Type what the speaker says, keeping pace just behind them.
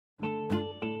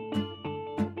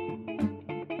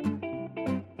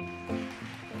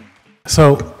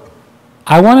So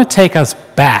I want to take us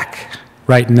back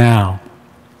right now.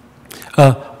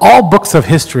 All books of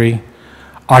history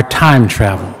are time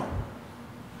travel.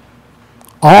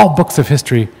 All books of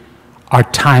history are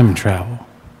time travel.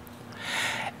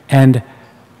 And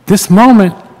this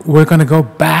moment, we're going to go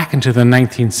back into the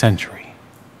 19th century.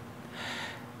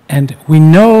 And we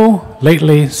know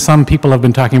lately some people have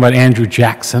been talking about Andrew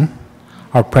Jackson.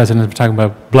 Our president has been talking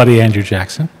about bloody Andrew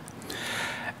Jackson.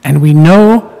 And we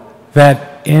know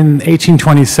that in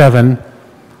 1827,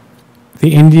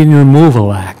 the Indian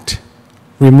Removal Act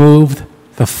removed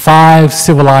the 5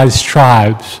 civilized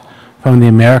tribes from the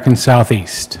American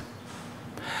Southeast.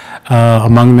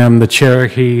 Among them, the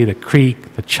Cherokee, the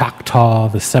Creek, the Choctaw,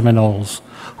 the Seminoles,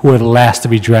 who were the last to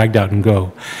be dragged out and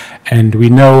go. And we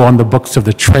know on the books of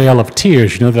the Trail of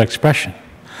Tears, you know that expression,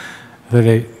 that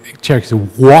the Cherokees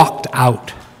walked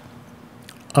out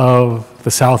of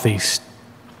the Southeast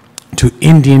to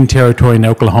Indian Territory in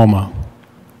Oklahoma.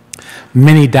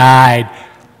 Many died,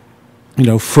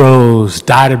 froze,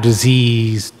 died of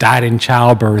disease, died in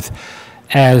childbirth,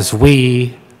 as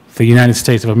we, the United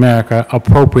States of America,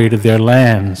 appropriated their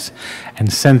lands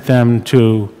and sent them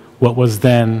to what was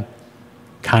then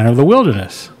kind of the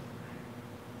wilderness.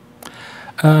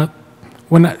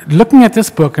 When looking at this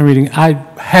book and reading, I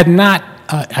had not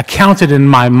accounted in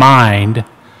my mind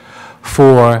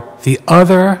for the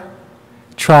other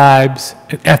tribes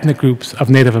and ethnic groups of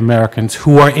Native Americans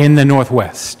who are in the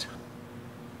Northwest.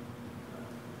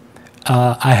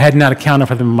 I had not accounted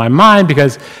for them in my mind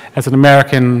because as an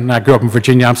American, I grew up in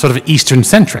Virginia, I'm sort of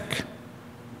Eastern-centric,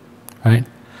 right?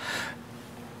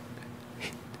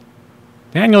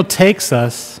 Daniel takes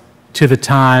us to the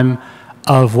time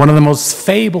of one of the most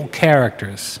fabled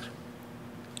characters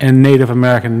in Native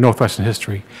American Northwestern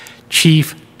history,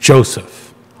 Chief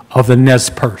Joseph of the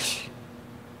Nez Perce,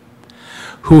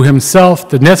 who himself,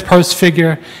 the Nez Perce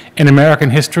figure in American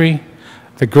history,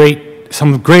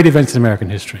 some great events in American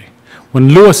history. When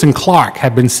Lewis and Clark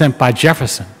had been sent by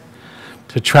Jefferson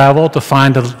to travel to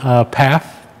find a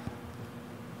path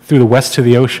through the west to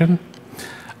the ocean,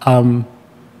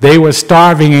 they were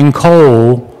starving in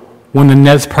cold when the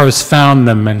Nez Perce found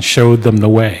them and showed them the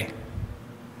way.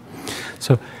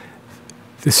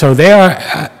 So they are,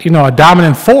 a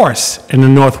dominant force in the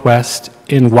Northwest,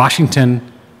 in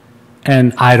Washington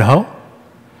and Idaho,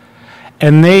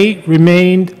 and they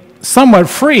remained somewhat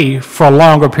free for a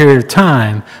longer period of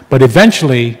time, but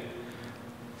eventually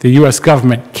the U.S.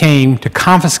 government came to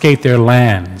confiscate their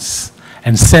lands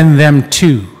and send them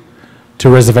to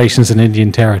reservations in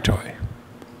Indian Territory.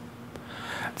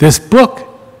 This book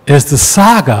is the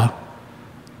saga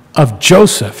of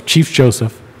Joseph, Chief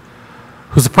Joseph,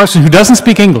 who's a person who doesn't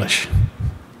speak English,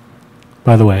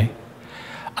 by the way,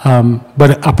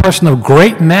 but a person of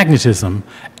great magnetism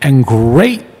and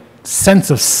great sense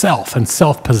of self and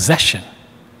self-possession.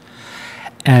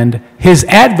 And his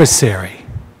adversary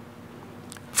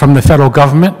from the federal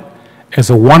government is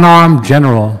a one-armed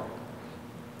general,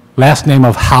 last name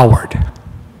of Howard.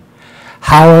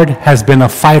 Howard has been a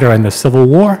fighter in the Civil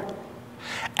War.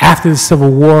 After the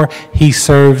Civil War, he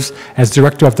serves as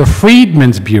director of the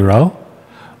Freedmen's Bureau,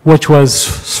 which was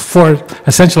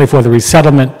essentially for the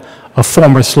resettlement of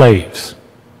former slaves.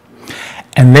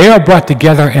 And they are brought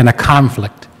together in a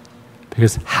conflict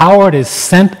because Howard is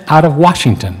sent out of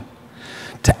Washington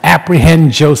to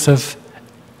apprehend Joseph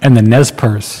and the Nez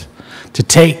Perce, to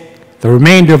take the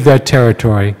remainder of their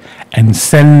territory and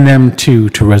send them to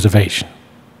reservation.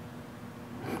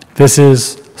 This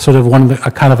is sort of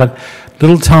a kind of a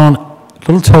little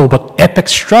told but epic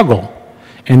struggle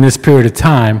in this period of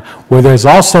time where there's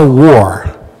also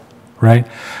war, right?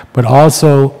 But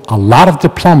also a lot of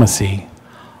diplomacy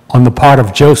on the part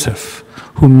of Joseph,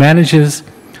 who manages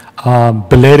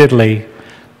belatedly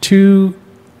to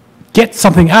get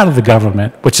something out of the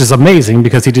government, which is amazing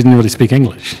because he didn't really speak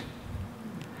English.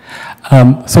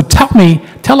 So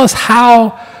tell us,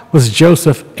 how was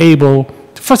Joseph able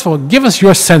to, first of all, give us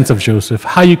your sense of Joseph,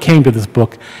 how you came to this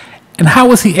book, and how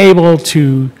was he able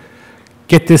to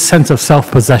get this sense of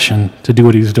self-possession to do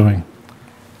what he was doing?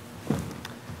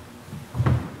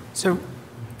 So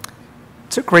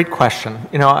it's a great question.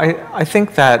 I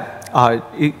think that,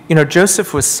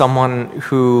 Joseph was someone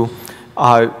who,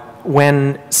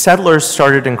 when settlers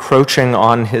started encroaching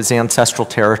on his ancestral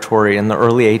territory in the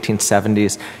early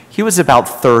 1870s, he was about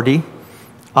 30,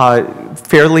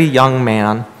 fairly young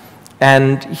man,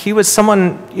 and he was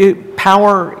someone,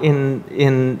 power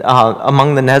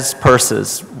among the Nez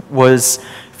Perces was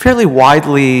fairly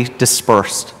widely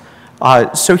dispersed.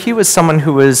 So he was someone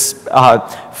who was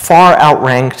far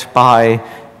outranked by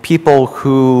people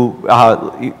who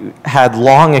had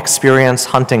long experience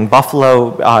hunting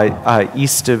buffalo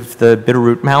east of the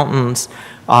Bitterroot Mountains,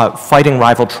 fighting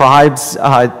rival tribes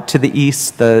to the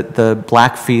east, the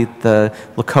Blackfeet, the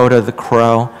Lakota, the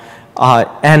Crow.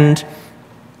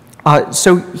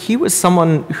 So he was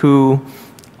someone who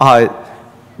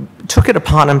took it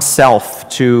upon himself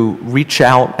to reach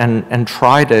out and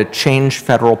try to change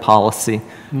federal policy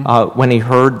when he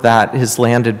heard that his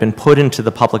land had been put into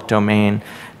the public domain.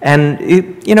 And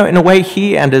in a way,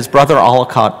 he and his brother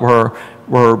Ollicott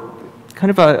were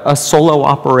kind of a solo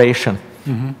operation.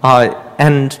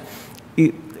 And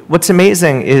what's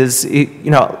amazing is,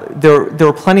 there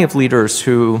were plenty of leaders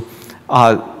who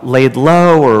laid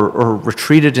low or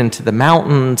retreated into the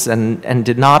mountains and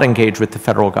did not engage with the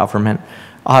federal government.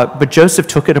 But Joseph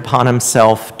took it upon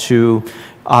himself to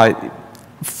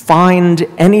find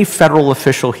any federal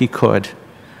official he could,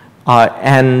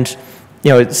 and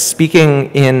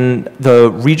speaking in the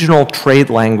regional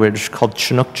trade language called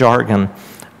Chinook jargon,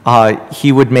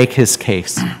 he would make his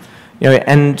case.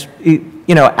 His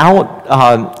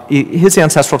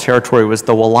ancestral territory was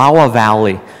the Wallowa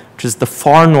Valley, which is the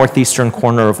far northeastern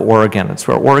corner of Oregon. It's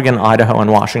where Oregon, Idaho,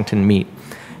 and Washington meet.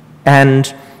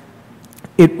 And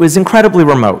it was incredibly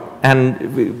remote.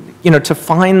 And to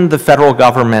find the federal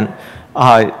government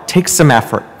takes some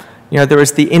effort. There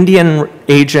was the Indian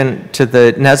agent to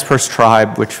the Nez Perce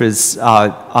tribe, which was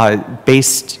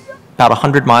based about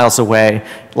 100 miles away,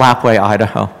 Lapwai,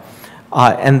 Idaho.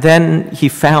 And then he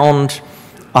found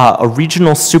a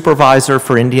regional supervisor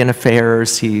for Indian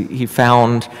affairs. He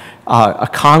found a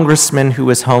congressman who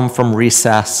was home from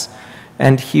recess.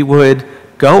 And he would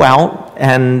go out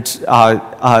and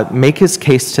make his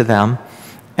case to them.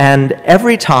 And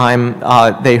every time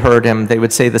they heard him, they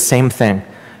would say the same thing,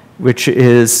 which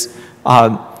is,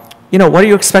 what do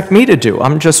you expect me to do?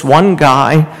 I'm just one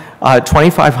guy,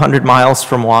 2,500 miles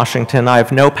from Washington. I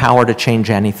have no power to change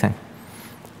anything.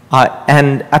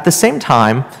 And at the same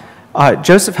time,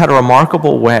 Joseph had a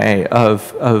remarkable way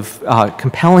of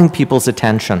compelling people's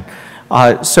attention.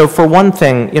 So for one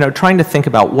thing, trying to think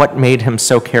about what made him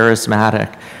so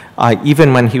charismatic,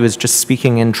 even when he was just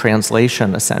speaking in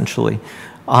translation, essentially.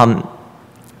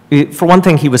 For one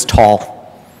thing, he was tall.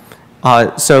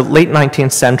 So late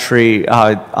 19th century,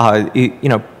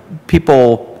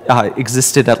 people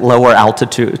existed at lower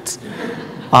altitudes,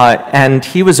 and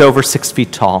he was over 6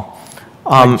 feet tall.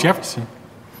 Like Jefferson.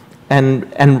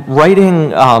 And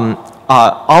writing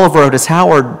Oliver Otis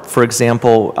Howard, for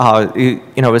example,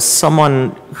 is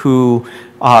someone who,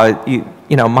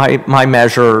 my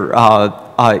measure,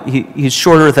 he's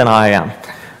shorter than I am.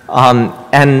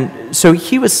 And so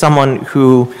he was someone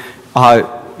who,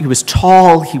 he was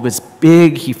tall, he was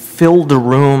big, he filled the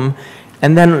room,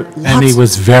 and then and he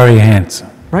was very handsome.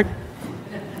 Right.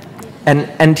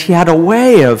 And he had a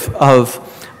way of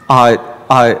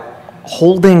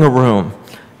holding a room.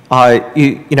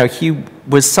 He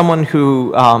was someone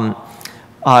who,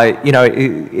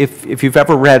 if you've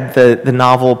ever read the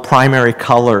novel Primary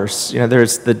Colors,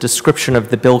 there's the description of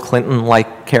the Bill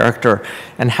Clinton-like character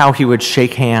and how he would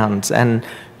shake hands. And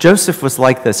Joseph was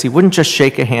like this. He wouldn't just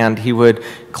shake a hand, he would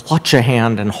clutch a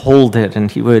hand and hold it,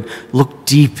 and he would look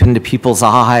deep into people's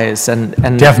eyes. And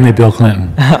Definitely Bill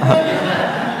Clinton.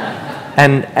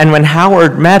 And when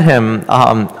Howard met him,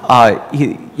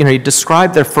 he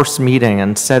described their first meeting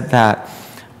and said that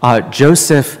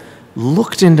Joseph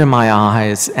looked into my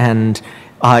eyes and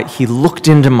he looked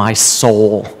into my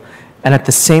soul, and at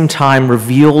the same time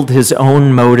revealed his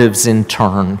own motives in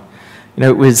turn.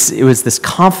 It was this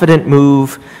confident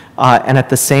move, and at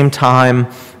the same time,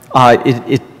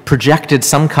 it projected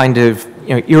some kind of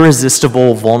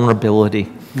irresistible vulnerability.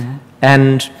 Mm-hmm.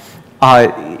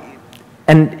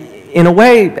 And in a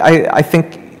way, I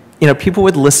think people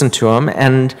would listen to him,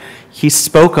 and he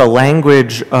spoke a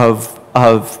language of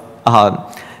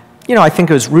I think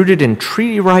it was rooted in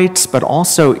treaty rights, but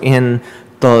also in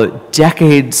the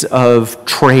decades of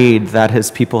trade that his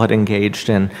people had engaged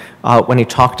in. When he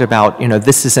talked about,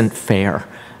 this isn't fair.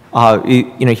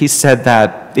 He said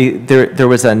that there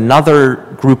was another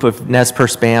group of Nez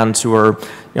Perce bands who were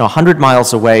 100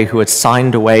 miles away who had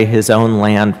signed away his own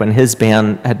land when his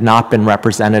band had not been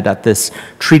represented at this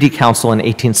treaty council in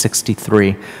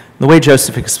 1863. The way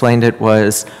Joseph explained it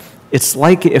was, it's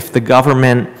like if the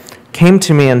government came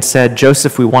to me and said,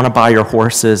 Joseph, we want to buy your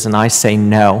horses, and I say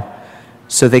no.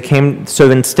 So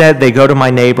instead they go to my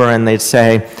neighbor and they'd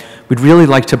say, we'd really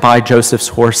like to buy Joseph's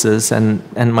horses. And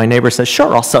my neighbor says,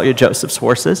 sure, I'll sell you Joseph's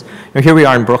horses. Here we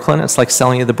are in Brooklyn. It's like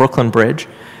selling you the Brooklyn Bridge.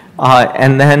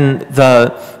 And then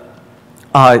the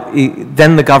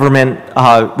government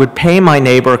would pay my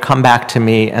neighbor, come back to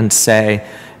me and say,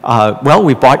 well,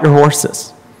 we bought your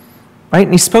horses, right?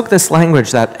 And he spoke this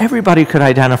language that everybody could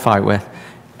identify with.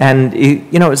 And,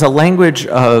 you know, it's a language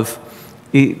of,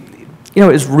 you know,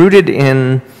 is rooted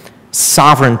in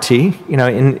sovereignty, you know,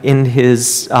 in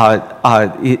his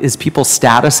people's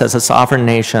status as a sovereign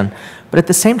nation. But at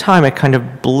the same time, it kind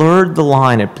of blurred the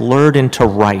line. It blurred into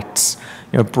rights,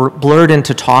 you know, blurred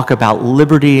into talk about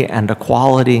liberty and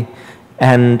equality.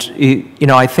 And, you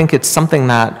know, I think it's something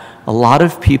that a lot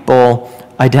of people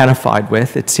identified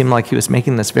with. It seemed like he was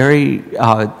making this very,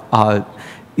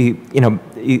 you know,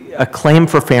 a claim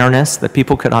for fairness that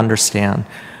people could understand.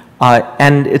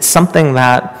 And it's something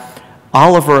that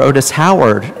Oliver Otis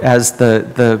Howard, as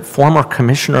the former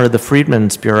commissioner of the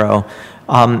Freedmen's Bureau,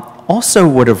 also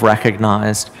would have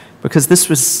recognized, because this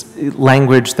was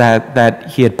language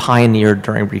that he had pioneered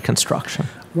during Reconstruction.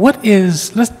 What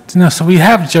is, so we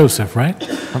have Joseph, right?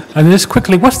 And just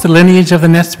quickly, what's the lineage of the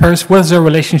Nez Perce? What is their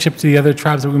relationship to the other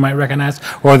tribes that we might recognize?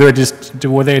 Or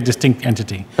were they a distinct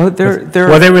entity? Oh,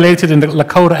 were they related in the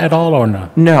Lakota at all or no?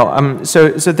 No, so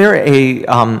they're a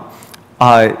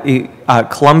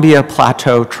Columbia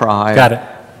Plateau tribe. Got it.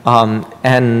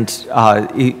 And,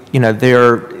 you know,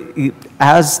 they're,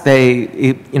 as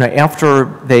they, you know, after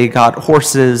they got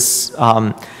horses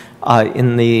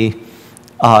in the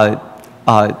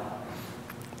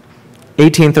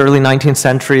 18th, early 19th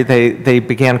century, they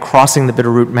began crossing the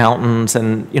Bitterroot Mountains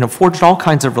and, you know, forged all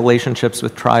kinds of relationships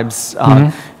with tribes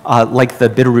like the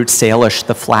Bitterroot Salish,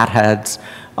 the Flatheads,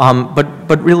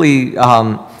 but really, you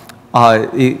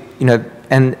know,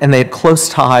 and they had close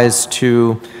ties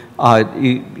to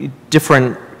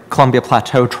different Columbia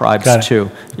Plateau tribes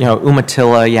too, you know,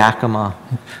 Umatilla, Yakima.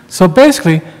 So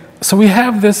basically, so we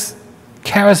have this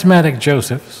charismatic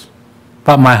Joseph,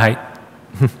 about my height,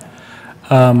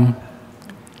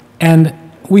 and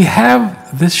we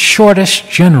have this shortish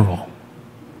general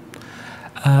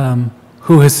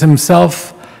who is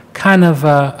himself kind of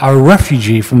a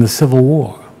refugee from the Civil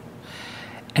War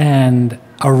and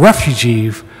a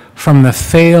refugee from the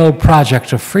failed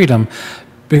project of freedom.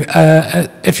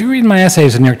 If you read my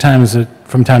essays in New York Times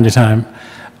from time to time,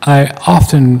 I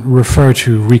often refer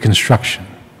to Reconstruction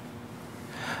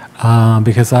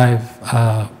because I've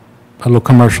a little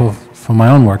commercial for my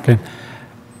own work. And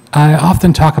I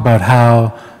often talk about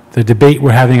how the debate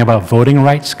we're having about voting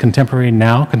rights, contemporary in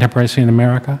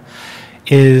America,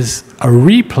 is a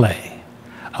replay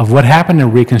of what happened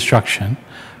in Reconstruction.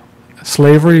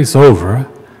 Slavery is over,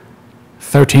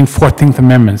 13th, 14th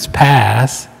Amendments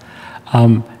pass,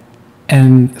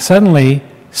 and suddenly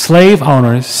slave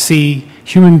owners see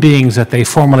human beings that they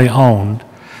formerly owned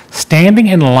standing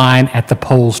in line at the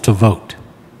polls to vote.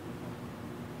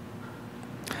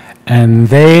 And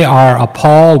they are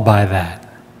appalled by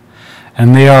that.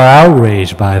 And they are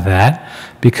outraged by that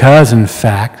because, in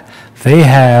fact, they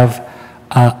have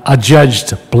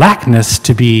adjudged blackness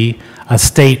to be a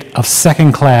state of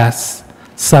second-class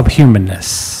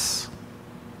subhumanness.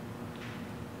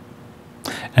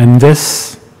 And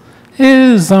this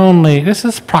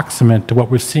is proximate to what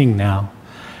we're seeing now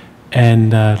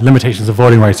and limitations of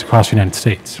voting rights across the United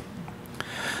States.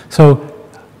 So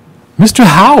Mr.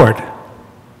 Howard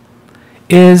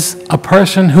is a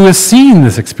person who has seen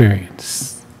this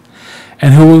experience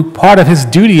and who part of his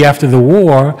duty after the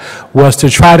war was to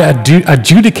try to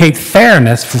adjudicate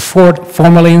fairness for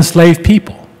formerly enslaved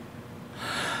people.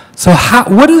 So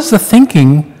what is the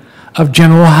thinking of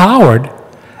General Howard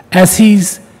as he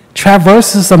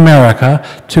traverses America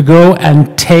to go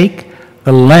and take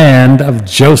the land of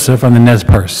Joseph on the Nez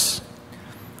Perce?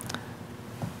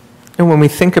 And when we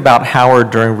think about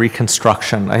Howard during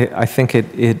Reconstruction, I think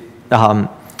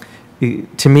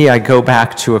to me, I go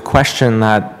back to a question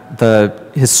that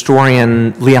the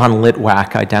historian Leon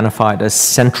Litwack identified as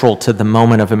central to the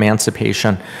moment of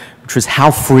emancipation, which was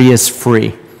how free is free.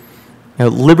 You know,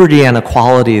 liberty and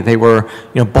equality, they were,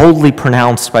 you know, boldly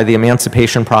pronounced by the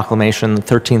Emancipation Proclamation, the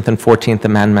 13th and 14th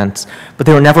Amendments, but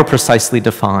they were never precisely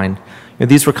defined. You know,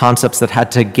 these were concepts that had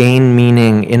to gain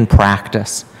meaning in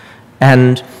practice.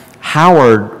 And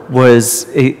Howard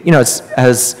was, you know,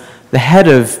 as the head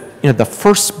of, you know, the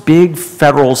first big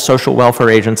federal social welfare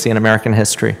agency in American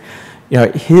history, you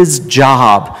know, his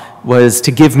job was to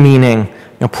give meaning, you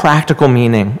know, practical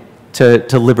meaning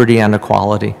to liberty and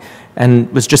equality,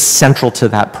 and was just central to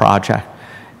that project.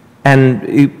 And,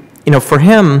 you know, for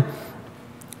him,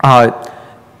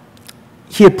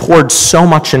 he had poured so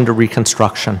much into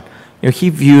Reconstruction. You know, he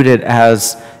viewed it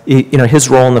as, you know, his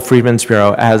role in the Freedmen's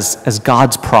Bureau as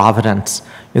God's providence.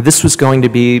 You know, this was going to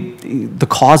be the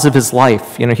cause of his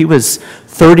life. You know, he was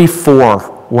 34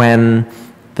 when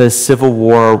the Civil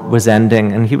War was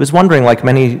ending, and he was wondering, like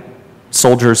many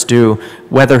soldiers do,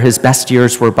 whether his best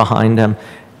years were behind him.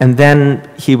 And then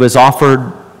he was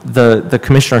offered the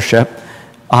commissionership,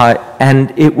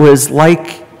 and it was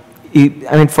like,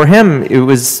 I mean, for him, it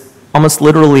was almost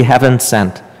literally heaven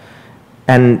sent.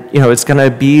 And, you know, it's going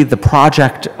to be the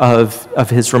project of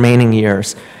his remaining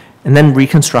years. And then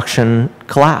Reconstruction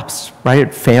collapsed, right?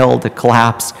 It failed, it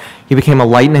collapsed. He became a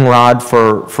lightning rod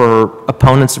for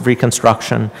opponents of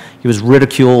Reconstruction. He was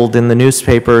ridiculed in the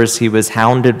newspapers. He was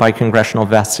hounded by congressional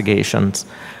investigations.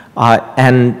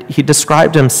 And he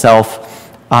described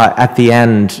himself at the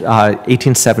end,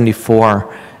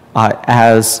 1874,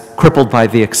 as crippled by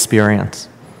the experience.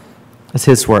 That's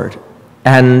his word.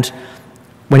 And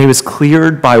when he was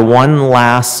cleared by one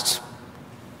last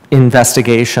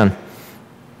investigation,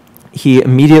 he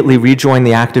immediately rejoined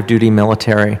the active duty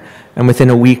military, and within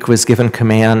a week was given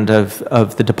command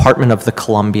of the Department of the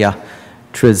Columbia,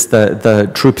 which was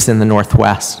the troops in the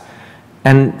Northwest.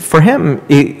 And for him,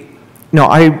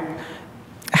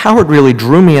 Howard really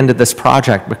drew me into this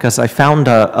project because I found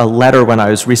a letter when I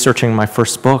was researching my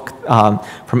first book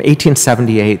from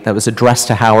 1878 that was addressed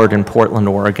to Howard in Portland,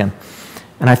 Oregon.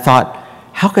 And I thought,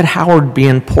 how could Howard be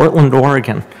in Portland,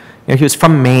 Oregon? You know, he was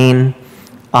from Maine.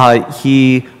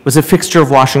 He was a fixture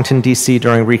of Washington, D.C.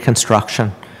 during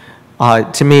Reconstruction.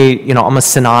 To me, you know,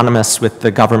 almost synonymous with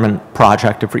the government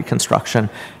project of Reconstruction.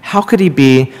 How could he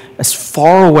be as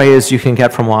far away as you can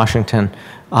get from Washington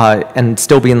and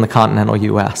still be in the continental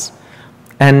U.S.?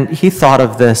 And he thought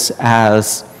of this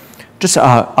as just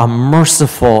a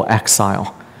merciful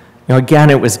exile. You know, again,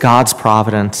 it was God's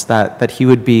providence that he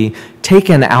would be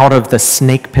taken out of the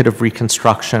snake pit of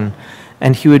Reconstruction,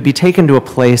 and he would be taken to a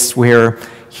place where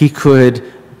he could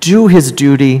do his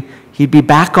duty. He'd be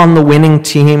back on the winning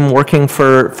team working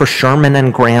for Sherman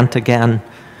and Grant again.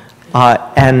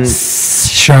 And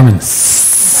Sherman.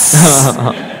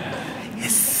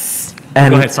 Yes.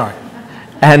 And, go ahead, sorry.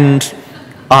 And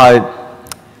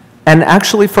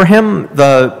actually for him,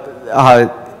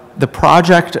 the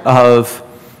project of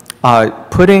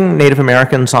putting Native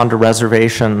Americans onto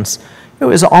reservations, it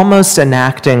was almost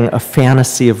enacting a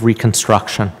fantasy of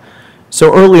Reconstruction.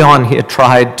 So early on, he had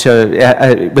tried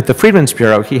to, with the Freedmen's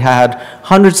Bureau, he had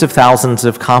hundreds of thousands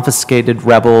of confiscated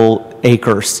rebel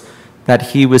acres that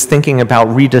he was thinking about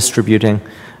redistributing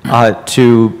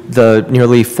to the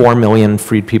nearly 4 million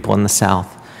freed people in the South.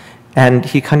 And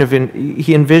he kind of,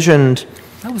 he envisioned...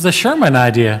 That was a Sherman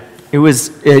idea. It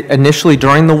was initially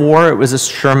during the war, it was a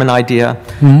Sherman idea.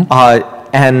 Mm-hmm.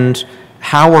 And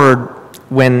Howard,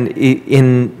 when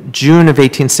in June of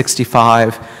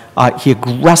 1865, he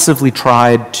aggressively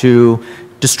tried to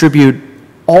distribute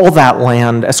all that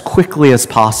land as quickly as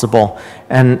possible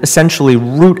and essentially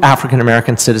root African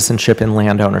American citizenship in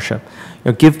land ownership.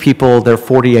 You know, give people their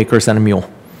 40 acres and a mule.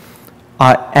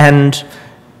 And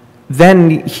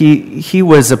then he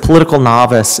was a political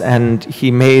novice, and he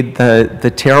made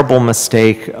the terrible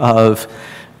mistake of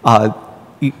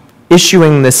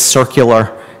issuing this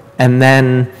circular and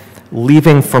then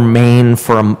leaving for Maine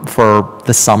for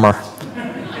the summer.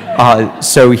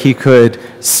 So he could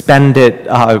spend it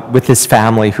with his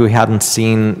family, who he hadn't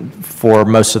seen for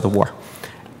most of the war.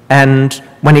 And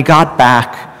when he got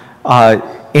back,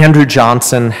 Andrew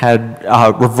Johnson had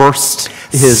reversed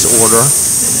his order.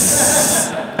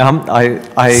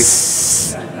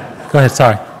 Go ahead,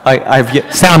 sorry.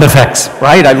 Sound effects.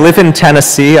 Right, I live in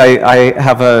Tennessee. I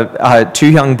have two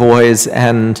young boys,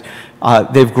 and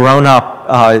they've grown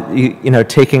up, you know,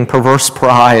 taking perverse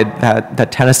pride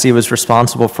that Tennessee was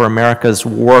responsible for America's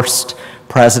worst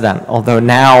president. Although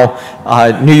now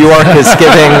New York is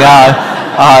giving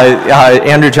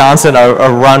Andrew Johnson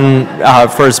a run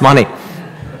for his money.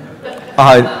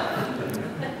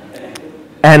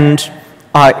 And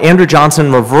Andrew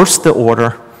Johnson reversed the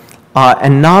order,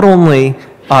 and not only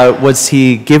was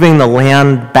he giving the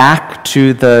land back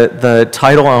to the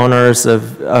title owners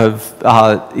of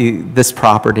this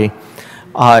property,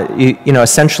 you know,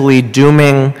 essentially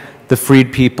dooming the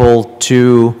freed people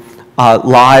to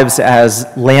lives as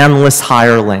landless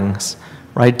hirelings,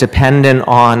 right? Dependent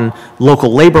on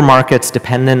local labor markets,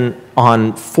 dependent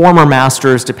on former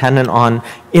masters, dependent on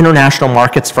international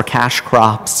markets for cash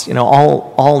crops, you know,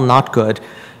 all not good.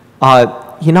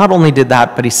 He not only did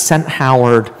that, but he sent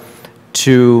Howard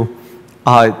to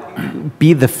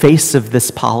be the face of this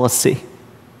policy.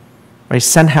 He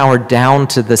sent Howard down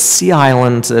to the Sea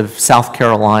Islands of South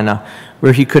Carolina,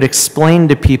 where he could explain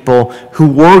to people who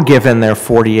were given their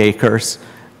 40 acres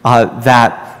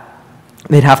that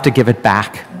they'd have to give it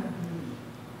back.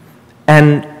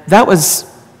 And that was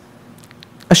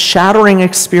a shattering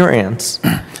experience.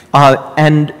 But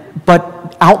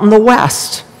out in the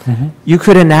West, You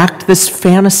could enact this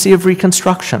fantasy of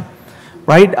Reconstruction,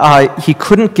 right? He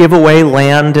couldn't give away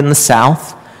land in the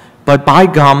South, but by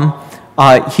gum,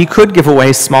 he could give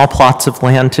away small plots of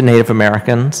land to Native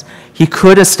Americans. He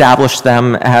could establish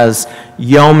them as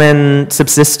yeoman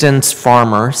subsistence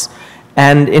farmers.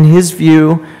 And in his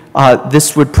view,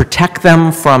 this would protect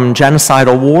them from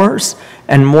genocidal wars,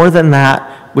 and more than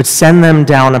that, would send them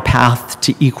down a path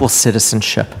to equal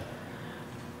citizenship.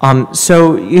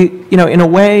 So, in a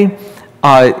way,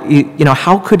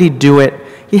 how could he do it?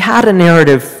 He had a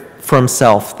narrative for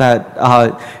himself that,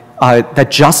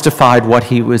 that justified what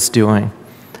he was doing.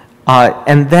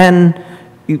 And then,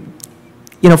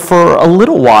 for a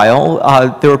little while,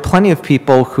 there were plenty of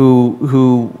people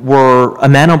who were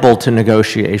amenable to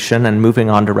negotiation and moving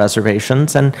on to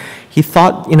reservations, and he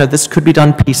thought, this could be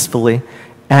done peacefully.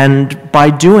 And by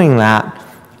doing that,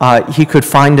 he could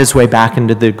find his way back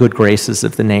into the good graces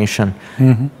of the nation.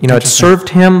 It served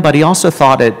him, but he also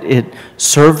thought it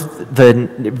served the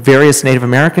various Native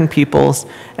American peoples,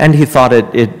 and he thought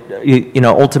it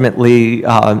ultimately,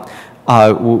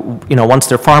 once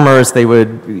they're farmers, they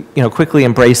would, quickly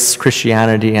embrace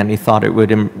Christianity, and he thought it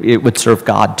would serve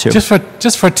God too.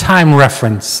 Just for time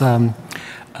reference,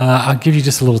 I'll give you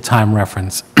just a little time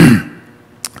reference.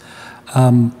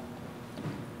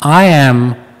 I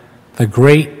am the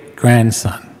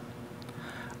great-grandson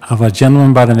of a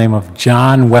gentleman by the name of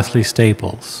John Wesley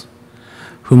Staples,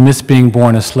 who missed being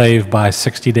born a slave by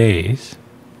 60 days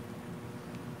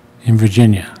in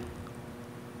Virginia.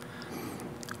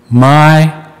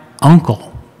 My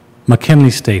uncle, McKinley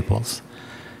Staples,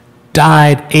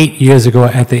 died 8 years ago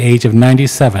at the age of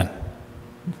 97.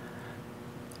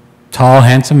 Tall,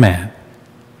 handsome man,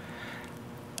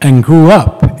 and grew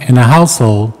up in a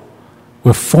household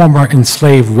with former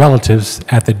enslaved relatives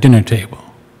at the dinner table.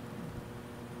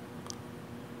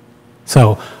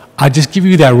 So I just give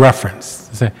you that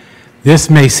reference.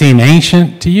 This may seem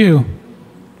ancient to you,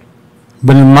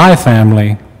 but in my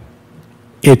family,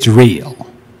 it's real.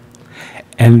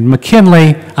 And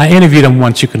McKinley, I interviewed him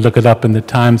once. You could look it up in the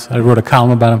Times. I wrote a column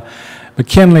about him.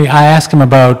 McKinley, I asked him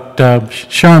about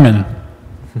Sherman.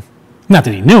 Not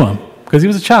that he knew him, because he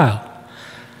was a child.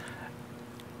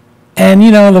 And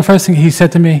the first thing he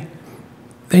said to me,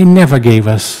 they never gave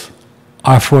us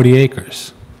our 40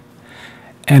 acres.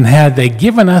 And had they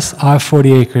given us our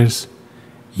 40 acres,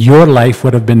 your life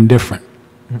would have been different.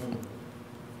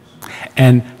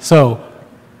 And so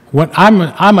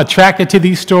I'm attracted to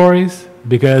these stories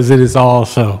because it is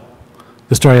also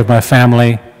the story of my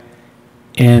family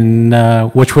in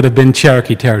which would have been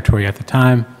Cherokee territory at the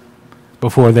time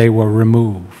before they were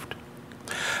removed.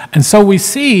 And so we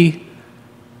see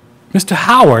Mr.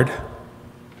 Howard,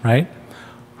 right,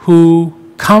 who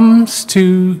comes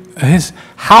to his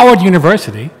Howard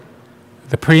University,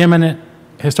 the preeminent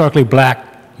historically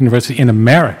black university in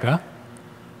America,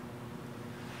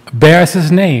 bears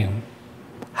his name.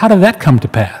 How did that come to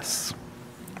pass?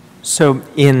 So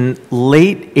in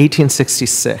late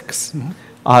 1866,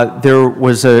 there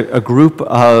was a group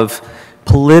of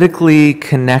politically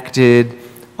connected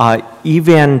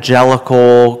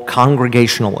evangelical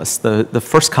Congregationalists, the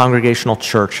first Congregational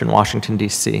church in Washington,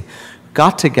 D.C.,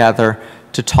 got together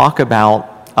to talk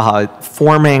about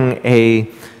forming a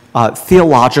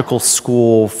theological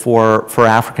school for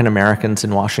African Americans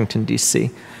in Washington, D.C.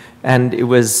 And it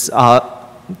was, I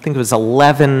think it was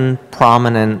 11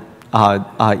 prominent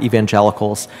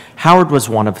evangelicals. Howard was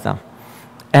one of them.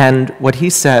 And what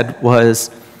he said was,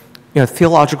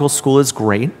 theological school is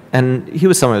great, and he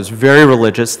was someone who was very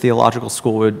religious. Theological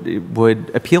school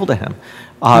would appeal to him.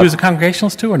 He was a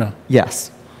Congregationalist too, or no?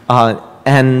 Yes,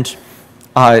 and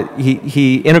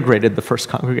he integrated the first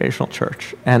Congregational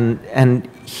church, and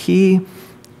he,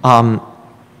 but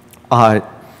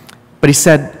he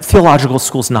said theological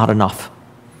school's not enough.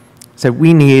 He said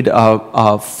we need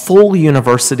a full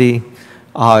university.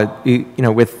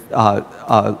 With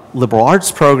a liberal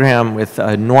arts program, with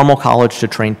a normal college to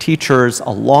train teachers, a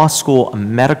law school, a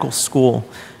medical school,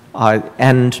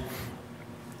 and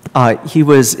he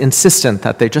was insistent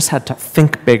that they just had to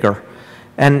think bigger.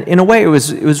 And in a way, it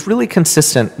was really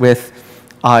consistent with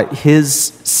his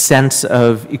sense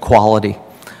of equality.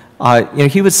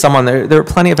 He was someone, there were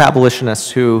plenty of abolitionists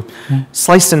who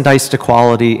sliced and diced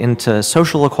equality into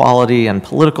social equality and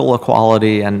political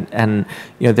equality, and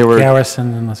there were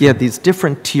Garrison and these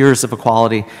different tiers of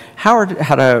equality. Howard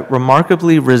had a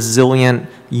remarkably resilient,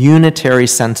 unitary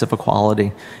sense of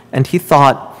equality, and he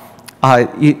thought,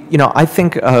 I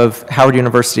think of Howard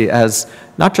University as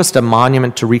not just a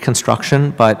monument to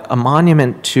Reconstruction, but a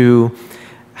monument to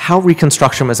how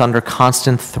Reconstruction was under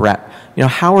constant threat.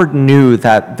 Howard knew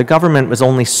that the government was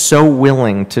only so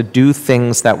willing to do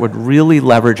things that would really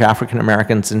leverage African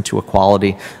Americans into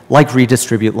equality, like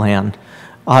redistribute land.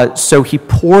 So he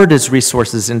poured his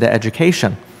resources into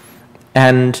education.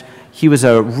 And he was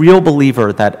a real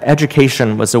believer that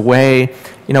education was a way,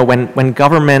 when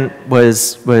government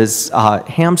was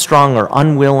hamstrung or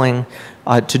unwilling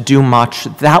to do much,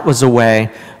 that was a way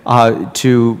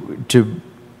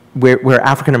where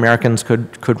African Americans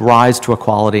could rise to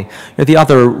equality. The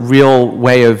other real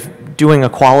way of doing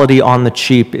equality on the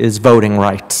cheap is voting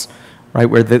rights, right,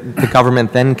 where the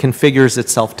government then configures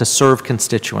itself to serve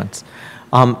constituents.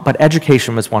 But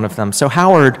education was one of them. So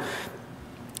Howard,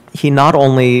 he not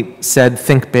only said,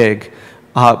 think big,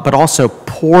 but also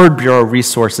poured bureau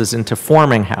resources into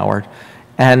forming Howard.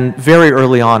 And very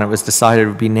early on, it was decided it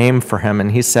would be named for him.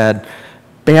 And he said,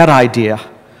 bad idea.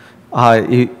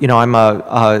 I'm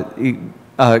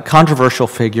a controversial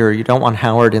figure. You don't want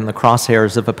Howard in the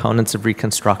crosshairs of opponents of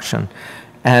Reconstruction.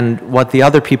 And what the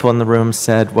other people in the room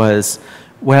said was,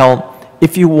 well,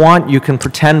 if you want, you can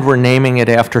pretend we're naming it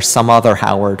after some other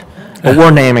Howard, but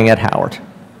we're naming it Howard.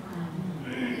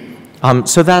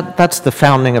 So that's the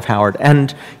founding of Howard.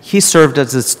 And he served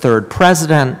as its third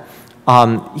president.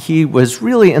 He was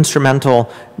really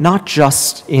instrumental, not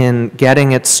just in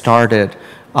getting it started,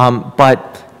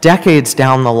 but decades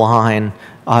down the line,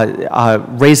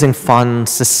 raising funds,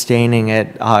 sustaining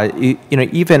it.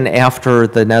 Even after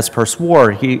the Nez Perce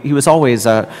War, he was always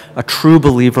a true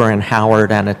believer in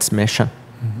Howard and its mission.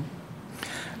 Mm-hmm.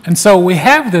 And so we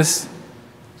have this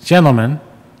gentleman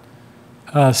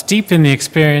steeped in the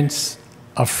experience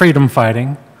of freedom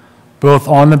fighting, both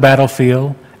on the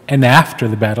battlefield and after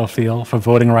the battlefield for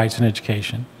voting rights and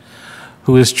education,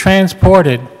 who is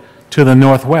transported to the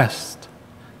Northwest,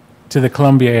 to the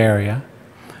Columbia area,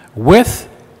 with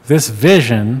this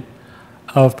vision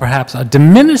of perhaps a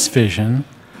diminished vision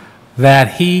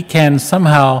that he can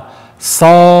somehow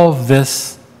solve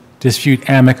this dispute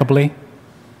amicably.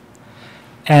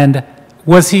 And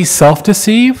was he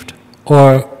self-deceived,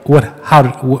 or how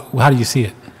do you see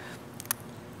it?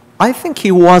 I think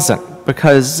he wasn't,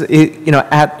 because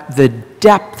at the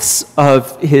depths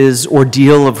of his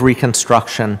ordeal of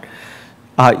Reconstruction,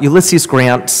 Ulysses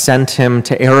Grant sent him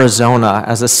to Arizona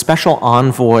as a special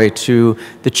envoy to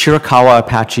the Chiricahua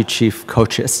Apache chief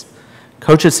Cochise.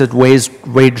 Cochise had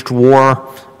waged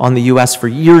war on the U.S. for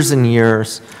years and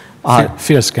years.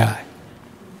 Fierce guy.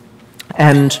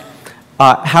 And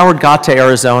Howard got to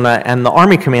Arizona, and the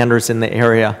Army commanders in the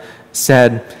area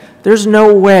said, there's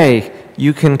no way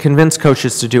you can convince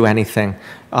Cochise to do anything.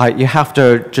 You have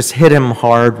to just hit him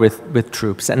hard with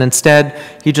troops. And instead,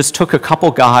 he just took a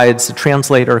couple guides, a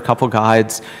translator, a couple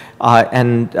guides,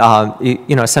 and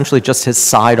essentially just his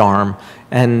sidearm.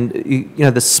 And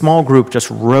the small group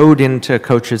just rode into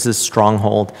Cochise's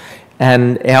stronghold.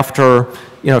 And after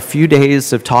a few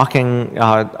days of talking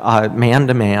man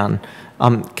to man,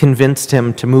 convinced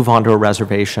him to move onto a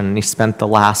reservation. And he spent the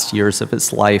last years of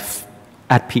his life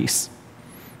at peace.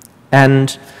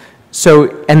 And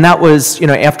that was,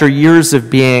 after years of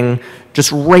being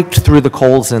just raked through the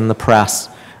coals in the press.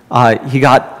 He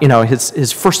got,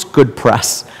 his first good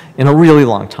press in a really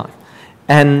long time.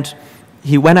 And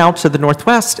he went out to the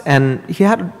Northwest, and he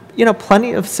had,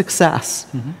 plenty of success.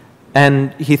 Mm-hmm.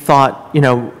 And he thought,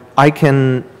 I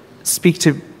can speak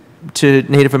to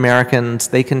Native Americans.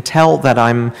 They can tell that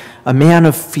I'm a man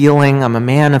of feeling, I'm a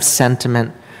man of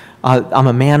sentiment, I'm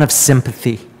a man of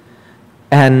sympathy.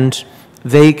 And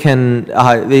they can,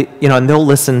 and they'll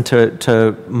listen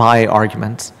to my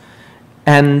arguments.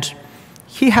 And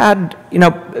he had,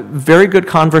 very good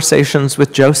conversations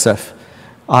with Joseph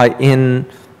in,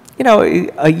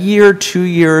 a year, 2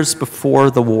 years before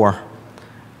the war.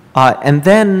 And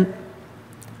then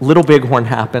Little Bighorn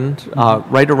happened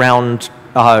right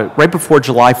before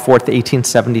July 4th,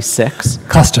 1876.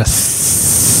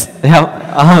 Custis.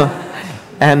 Yeah,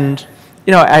 and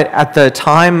at the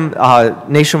time,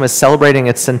 nation was celebrating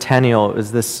its centennial. It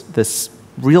was this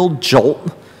real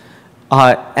jolt,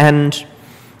 and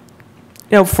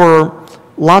for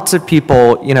lots of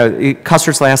people,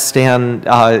 Custer's Last Stand,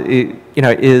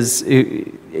 is a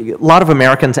lot of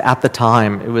Americans at the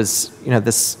time. It was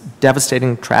this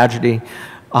devastating tragedy.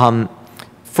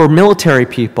 For military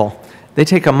people, they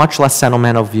take a much less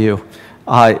sentimental view.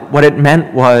 What it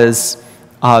meant was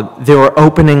there were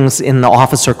openings in the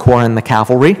officer corps and the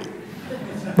cavalry,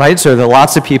 right? So there were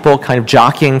lots of people kind of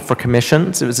jockeying for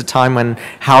commissions. It was a time when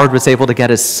Howard was able to get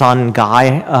his son Guy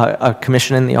a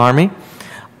commission in the Army.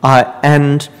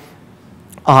 And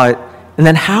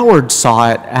then Howard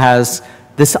saw it as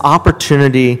this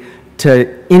opportunity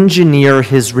to engineer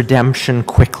his redemption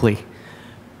quickly,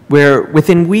 where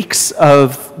within weeks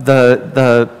of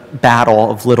the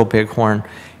Battle of Little Bighorn,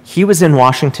 he was in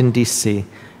Washington, D.C.,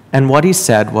 and what he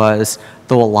said was,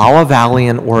 the Wallowa Valley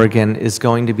in Oregon is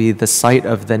going to be the site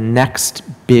of the next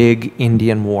big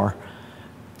Indian war,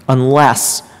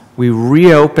 unless we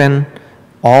reopen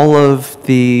all of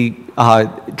the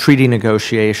treaty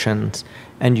negotiations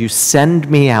and you send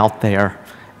me out there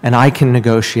and I can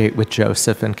negotiate with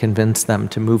Joseph and convince them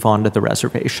to move on to the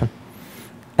reservation.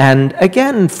 And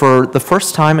again, for the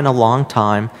first time in a long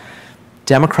time,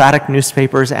 Democratic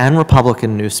newspapers and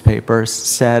Republican newspapers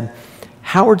said,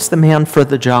 Howard's the man for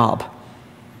the job.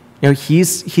 You know,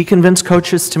 he convinced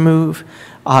coaches to move.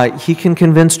 He can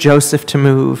convince Joseph to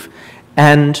move.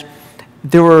 And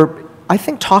there were, I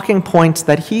think, talking points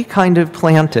that he kind of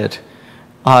planted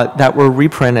that were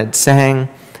reprinted, saying,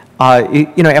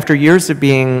 you know, after years of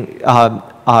being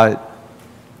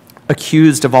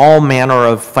accused of all manner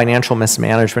of financial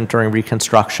mismanagement during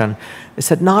Reconstruction, they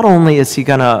said not only is he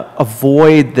going to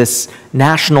avoid this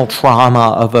national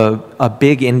trauma of a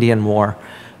big Indian war,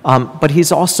 but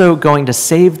he's also going to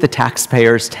save the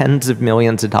taxpayers tens of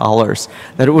millions of dollars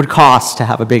that it would cost to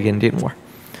have a big Indian war.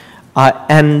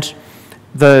 And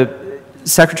the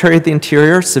Secretary of the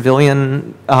Interior,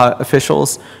 civilian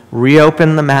officials,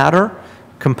 reopened the matter,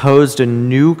 composed a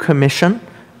new commission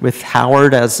with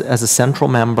Howard as a central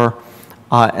member,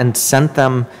 and sent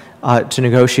them to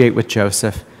negotiate with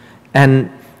Joseph.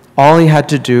 And all he had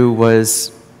to do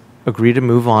was agree to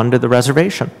move on to the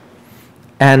reservation.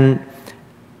 And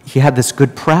he had this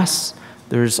good press.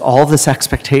 There's all this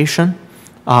expectation.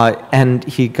 And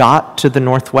he got to the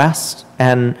Northwest,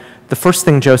 and the first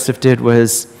thing Joseph did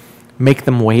was make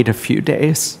them wait a few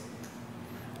days.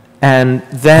 And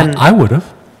then... I would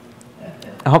have.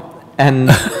 Oh, and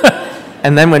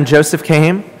then when Joseph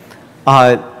came,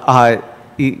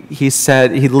 he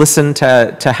said, he listened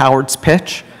to Howard's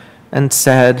pitch and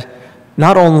said,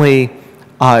 not only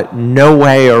no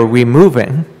way are we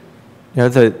moving, you know,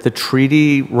 the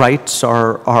treaty rights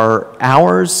are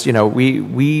ours. You know,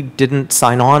 we didn't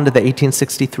sign on to the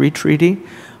 1863 treaty,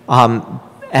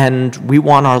 and we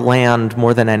want our land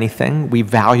more than anything. We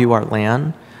value our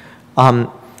land.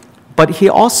 But he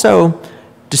also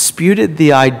disputed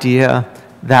the idea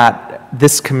that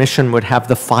this commission would have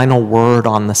the final word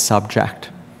on the subject.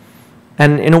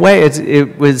 And in a way,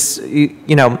 it was,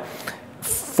 you know,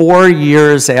 4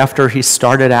 years after he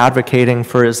started advocating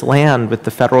for his land with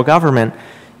the federal government,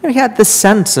 you know, he had this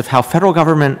sense of how federal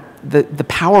government, the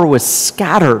power was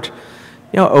scattered,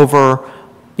 you know, over,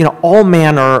 you know, all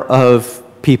manner of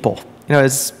people. You know,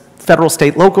 it's federal,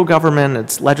 state, local government,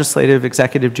 it's legislative,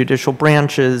 executive, judicial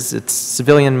branches, it's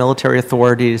civilian, military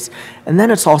authorities, and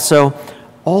then it's also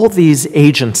all these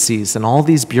agencies and all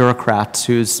these bureaucrats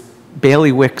whose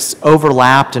bailiwicks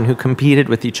overlapped and who competed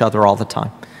with each other all the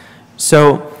time.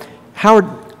 So Howard,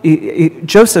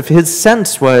 Joseph, his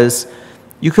sense was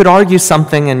you could argue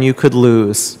something and you could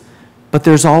lose, but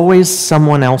there's always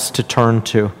someone else to turn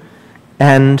to.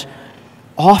 And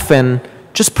often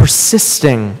just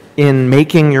persisting in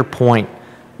making your point,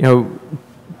 you know,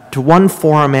 to one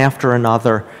forum after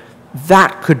another,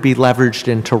 that could be leveraged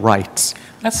into rights.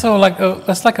 That's like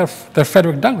the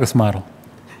Frederick Douglass model.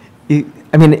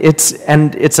 I mean,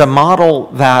 it's a model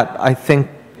that I think,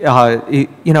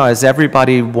 you know, as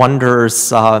everybody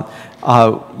wonders,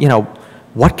 you know,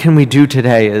 what can we do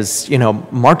today? Is, you know,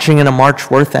 marching in a march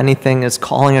worth anything? Is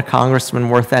calling a congressman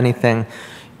worth anything?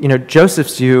 You know,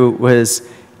 Joseph's view was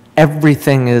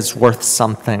everything is worth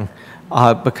something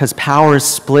because power is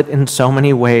split in so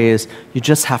many ways. You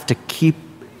just have to keep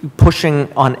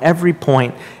pushing on every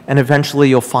point, and eventually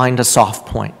you'll find a soft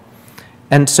point.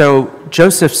 And so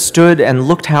Joseph stood and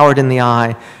looked Howard in the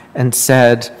eye and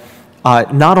said,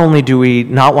 not only do we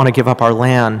not want to give up our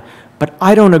land, but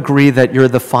I don't agree that you're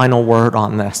the final word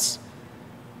on this.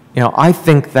 You know, I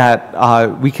think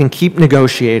that we can keep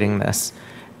negotiating this.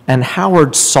 And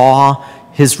Howard saw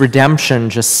his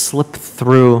redemption just slip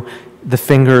through the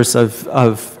fingers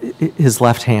of his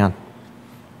left hand.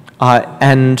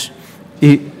 And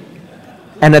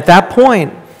at that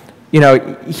point, you know,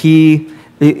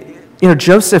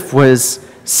 Joseph was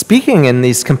speaking in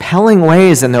these compelling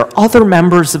ways, and there are other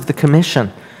members of the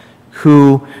commission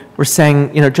who were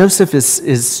saying, you know, Joseph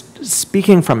is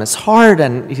speaking from his heart,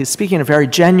 and he's speaking in a very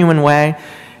genuine way.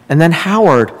 And then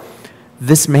Howard,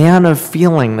 this man of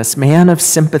feeling, this man of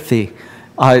sympathy,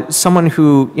 someone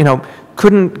who, you know,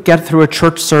 couldn't get through a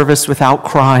church service without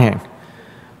crying.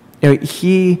 You know,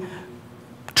 he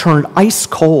turned ice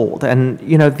cold, and,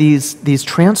 you know, these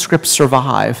transcripts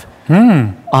survive.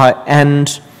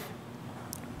 And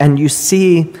you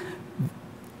see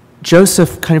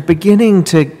Joseph kind of beginning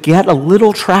to get a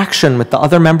little traction with the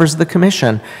other members of the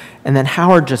commission, and then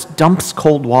Howard just dumps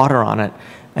cold water on it.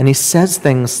 And he says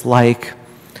things like,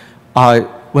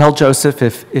 well, Joseph,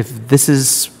 if this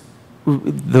is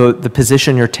the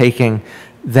position you're taking,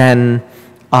 then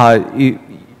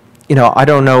you know, I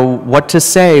don't know what to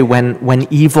say when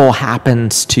evil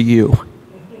happens to you.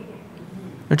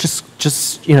 They're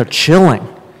just you know, chilling.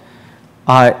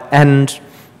 And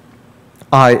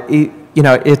you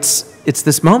know, it's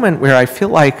this moment where I feel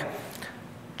like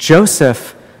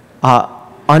Joseph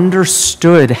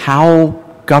understood how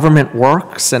government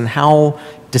works and how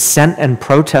dissent and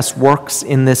protest works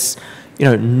in this, you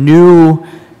know, new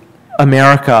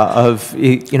America of,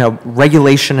 you know,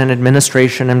 regulation and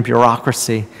administration and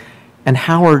bureaucracy. And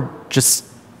Howard just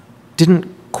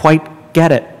didn't quite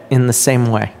get it in the same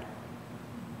way.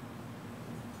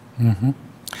 Mm-hmm.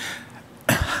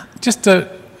 Just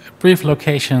a brief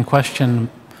location question.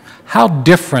 How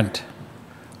different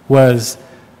was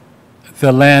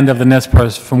the land of the Nez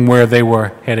Perce from where they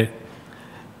were headed?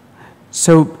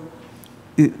 So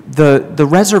the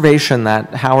reservation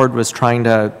that Howard was trying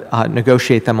to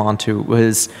negotiate them onto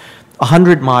was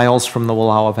 100 miles from the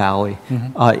Wallowa Valley,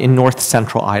 in north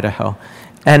central Idaho.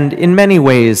 And in many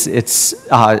ways, it's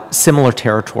similar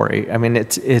territory. I mean,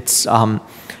 it's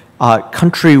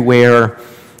country where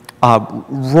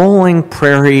rolling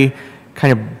prairie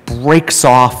kind of breaks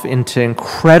off into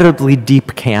incredibly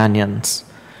deep canyons.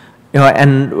 You know,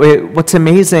 and what's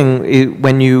amazing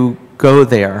when you go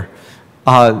there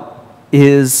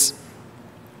is,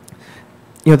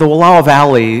 you know, the Wallowa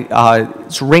Valley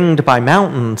is ringed by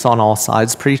mountains on all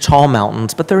sides, pretty tall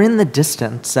mountains, but they're in the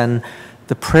distance, and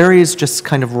the prairies just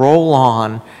kind of roll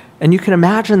on, and you can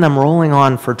imagine them rolling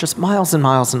on for just miles and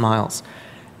miles and miles.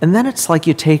 And then it's like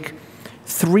you take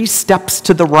 3 steps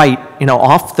to the right, you know,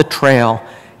 off the trail,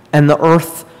 and the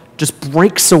earth just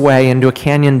breaks away into a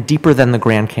canyon deeper than the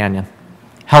Grand Canyon,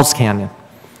 Hell's Canyon.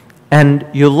 And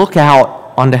you look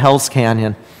out onto Hell's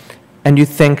Canyon, and you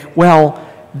think, well,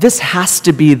 this has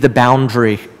to be the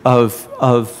boundary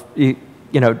of you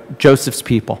know, Joseph's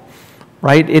people,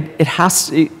 right? It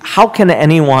has. How can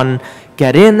anyone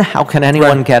get in? How can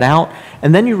anyone get out?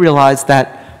 And then you realize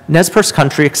that Nez Perce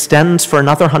country extends for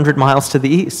another 100 miles to the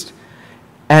east.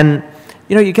 And,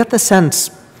 you know, you get the sense,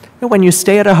 you know, when you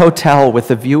stay at a hotel with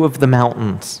a view of the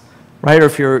mountains, right? Or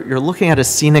if you're looking at a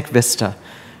scenic vista,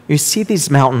 you see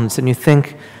these mountains and you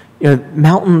think, you know,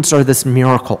 mountains are this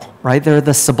miracle, right? They're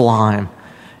the sublime.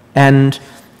 And,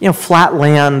 you know, flat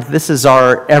land, this is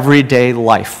our everyday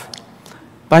life.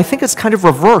 But I think it's kind of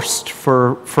reversed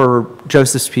for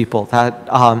Joseph's people, that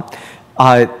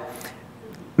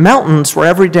mountains were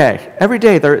every day. Every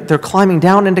day they're climbing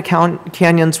down into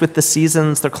canyons with the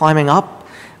seasons, they're climbing up.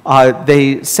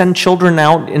 They send children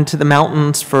out into the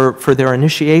mountains for their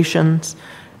initiations.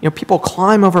 You know, people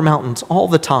climb over mountains all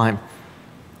the time.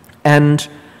 And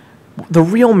the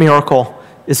real miracle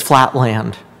is flat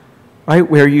land, right?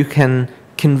 Where you can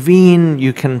convene,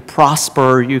 you can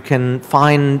prosper, you can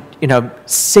find, you know,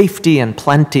 safety and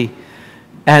plenty.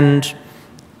 And,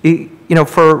 you know,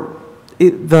 for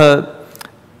the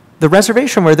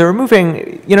reservation where they were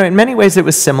moving, you know, in many ways it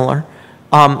was similar.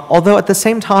 Although at the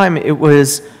same time it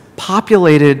was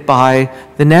populated by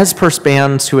the Nez Perce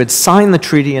bands who had signed the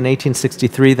treaty in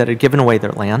 1863 that had given away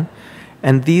their land.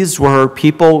 And these were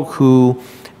people who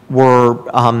were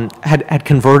had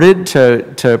converted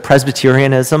to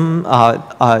Presbyterianism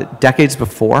decades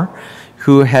before,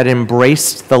 who had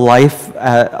embraced the life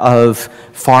of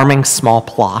farming small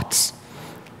plots.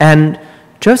 And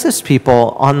Joseph's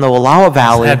people on the Wallowa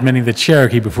Valley had many of the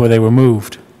Cherokee before they were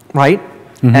moved. Right?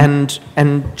 Mm-hmm.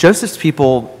 And Joseph's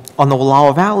people on the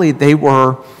Wallowa Valley, they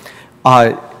were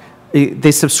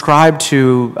they subscribed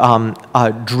to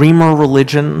dreamer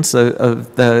religions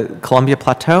of the Columbia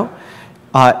Plateau,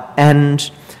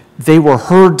 and they were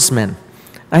herdsmen.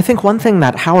 And I think one thing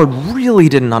that Howard really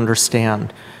didn't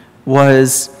understand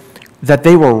was that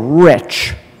they were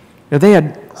rich. You know, they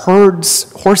had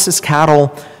herds, horses, cattle,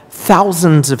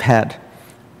 thousands of head.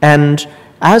 And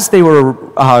as they were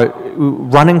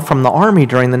running from the army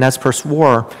during the Nez Perce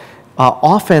War,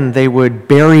 often they would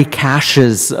bury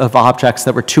caches of objects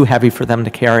that were too heavy for them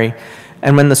to carry.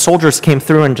 And when the soldiers came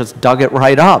through and just dug it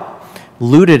right up,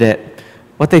 looted it,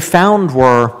 what they found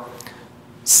were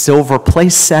silver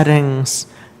place settings.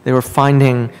 They were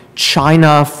finding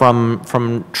china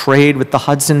from trade with the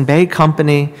Hudson Bay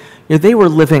Company. You know, they were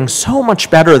living so much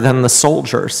better than the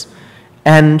soldiers.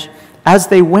 And as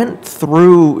they went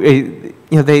through, you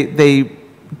know, they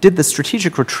did the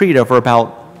strategic retreat over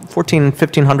about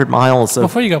 1,500 miles of...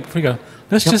 Before you go,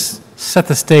 let's just set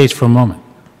the stage for a moment.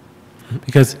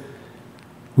 Because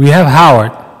we have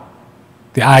Howard,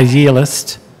 the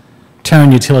idealist,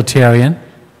 turned utilitarian,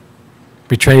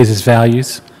 betrays his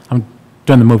values. I'm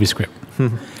doing the movie script.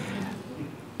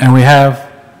 And we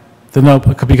have the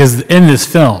notebook, because in this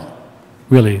film,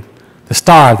 really, the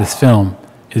star of this film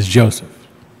is Joseph.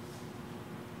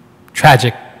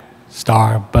 Tragic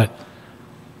star, but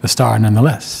the star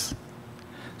nonetheless.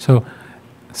 So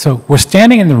we're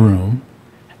standing in the room,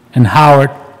 and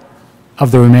Howard,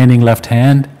 of the remaining left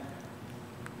hand,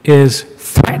 is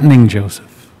threatening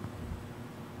Joseph,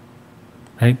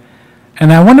 right?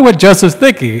 And I wonder what Joseph's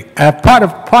thinking. Part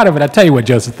of it, I'll tell you what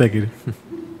Joseph's thinking.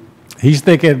 He's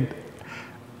thinking,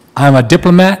 I'm a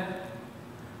diplomat,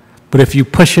 but if you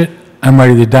push it, I'm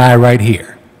ready to die right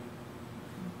here.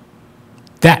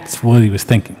 That's what he was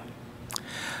thinking.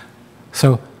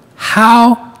 So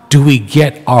how do we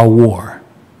get our war?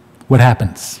 What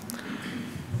happens?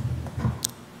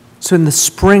 So in the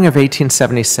spring of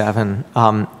 1877,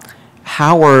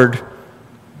 Howard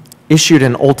issued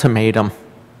an ultimatum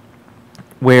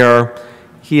where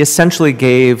he essentially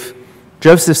gave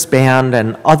Joseph's band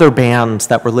and other bands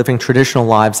that were living traditional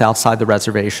lives outside the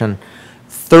reservation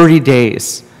 30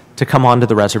 days to come onto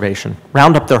the reservation,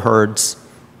 round up their herds,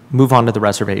 move onto the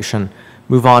reservation,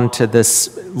 move on to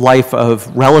this life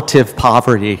of relative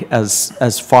poverty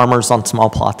as farmers on small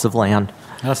plots of land.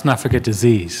 Let's not forget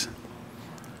disease.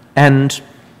 And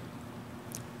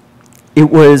it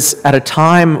was at a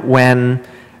time when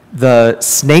the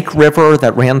Snake River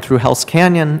that ran through Hell's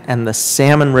Canyon and the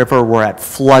Salmon River were at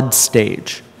flood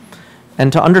stage.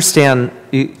 And to understand,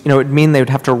 it would mean they would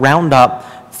have to round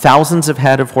up thousands of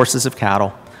head of horses of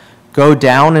cattle, go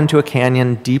down into a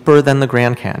canyon deeper than the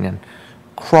Grand Canyon,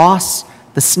 cross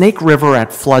the Snake River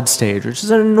at flood stage, which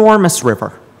is an enormous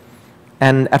river.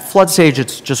 And at flood stage,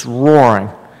 it's just roaring.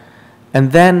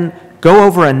 And then go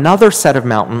over another set of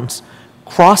mountains,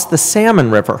 cross the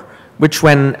Salmon River, which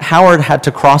when Howard had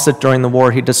to cross it during the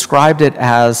war, he described it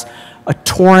as a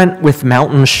torrent with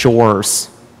mountain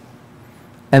shores.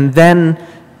 And then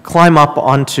climb up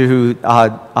onto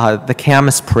the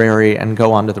Camas Prairie and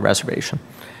go onto the reservation.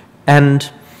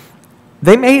 And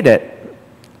they made it,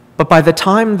 but by the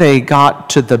time they got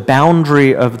to the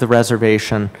boundary of the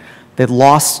reservation, they'd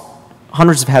lost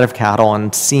hundreds of head of cattle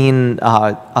and seen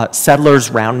settlers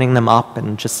rounding them up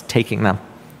and just taking them.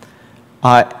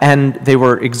 And they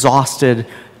were exhausted.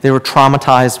 They were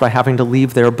traumatized by having to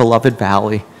leave their beloved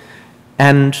valley.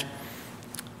 And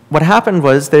what happened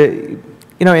was that,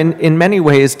 in many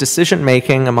ways,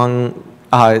 decision-making among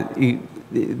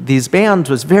these bands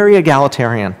was very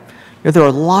egalitarian. There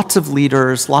were lots of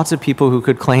leaders, lots of people who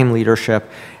could claim leadership.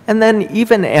 And then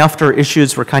even after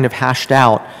issues were kind of hashed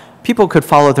out, people could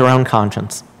follow their own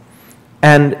conscience.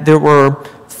 And there were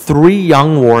 3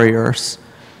 young warriors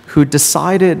who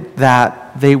decided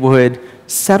that they would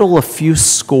settle a few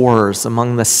scores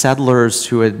among the settlers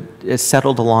who had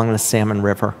settled along the Salmon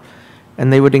River,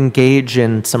 and they would engage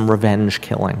in some revenge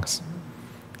killings.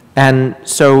 And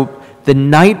so the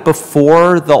night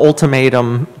before the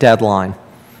ultimatum deadline,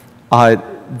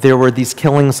 there were these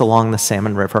killings along the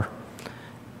Salmon River.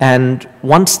 And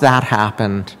once that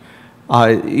happened,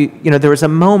 there was a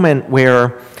moment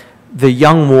where the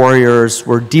young warriors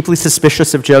were deeply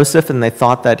suspicious of Joseph, and they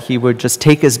thought that he would just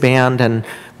take his band and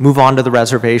move on to the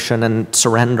reservation and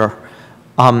surrender.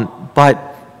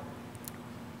 But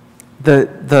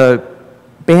the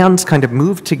bands kind of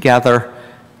moved together.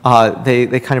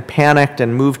 They kind of panicked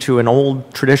and moved to an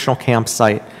old traditional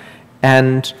campsite.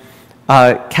 And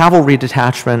cavalry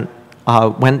detachment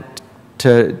went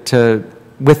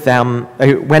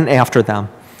went after them.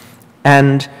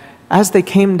 And as they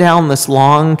came down this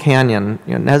long canyon,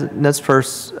 Nez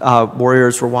Perce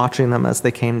warriors were watching them as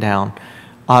they came down.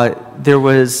 There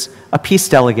was a peace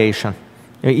delegation,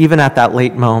 even at that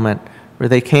late moment, where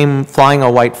they came flying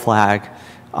a white flag,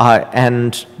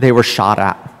 and they were shot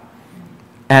at.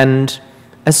 And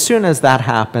as soon as that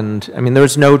happened, there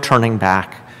was no turning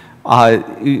back.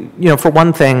 For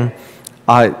one thing,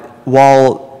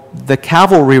 while the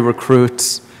cavalry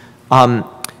recruits,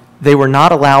 they were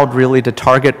not allowed really to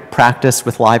target practice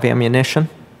with live ammunition.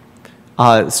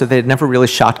 So they had never really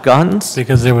shot guns.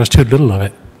 Because there was too little of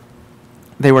it.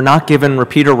 They were not given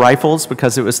repeater rifles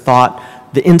because it was thought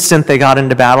the instant they got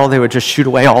into battle, they would just shoot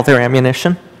away all their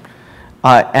ammunition.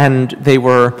 And they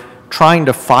were trying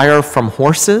to fire from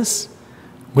horses.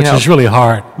 Which is really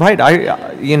hard. Right.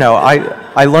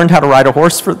 I learned how to ride a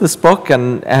horse for this book,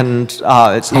 and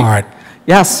it's hard.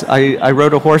 Yes, I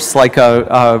rode a horse like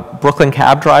a Brooklyn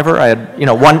cab driver. I had,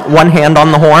 one hand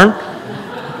on the horn.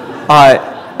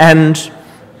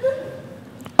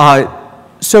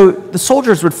 So the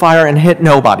soldiers would fire and hit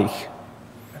nobody.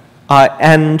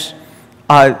 And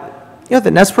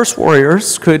the Nez Perce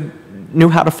warriors knew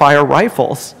how to fire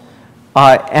rifles.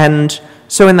 And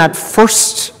so in that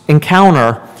first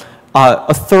encounter,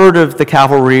 a third of the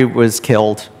cavalry was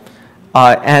killed.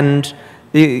 And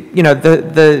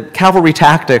the cavalry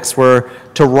tactics were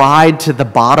to ride to the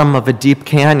bottom of a deep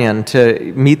canyon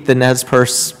to meet the Nez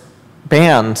Perce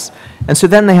bands. And so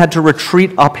then they had to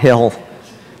retreat uphill.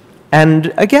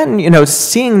 And again,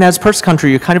 seeing Nez Perce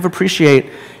country, you kind of appreciate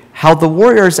how the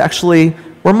warriors actually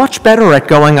were much better at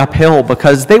going uphill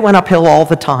because they went uphill all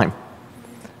the time.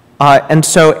 And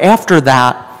so after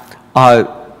that,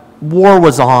 war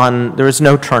was on. There was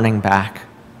no turning back.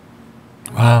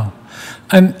 Wow.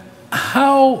 And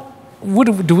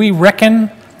do we reckon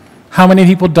how many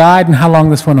people died and how long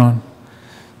this went on?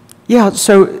 Yeah,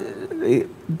 so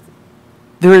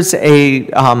there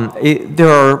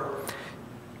are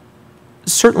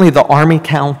certainly the army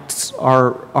counts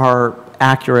are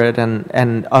accurate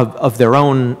and of their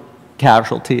own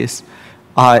casualties.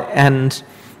 And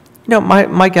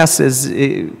my guess is,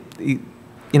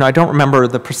 I don't remember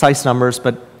the precise numbers,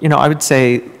 but I would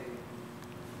say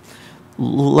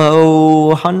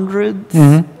low hundreds.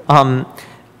 Mm-hmm.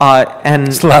 And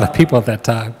it's a lot of people at that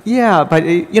time. Yeah, but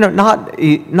not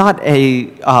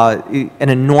an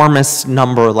enormous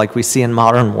number like we see in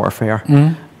modern warfare.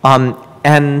 Mm-hmm.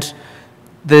 And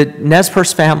the Nez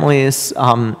Perce families,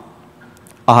 the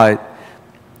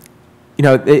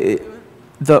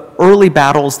early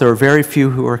battles, there were very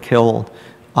few who were killed.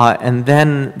 And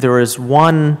then there was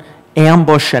one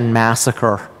ambush and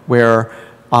massacre where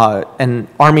an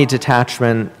army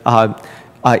detachment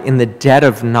in the dead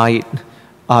of night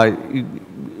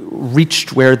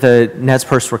reached where the Nez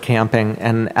Perce were camping,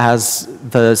 and as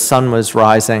the sun was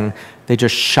rising, they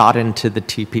just shot into the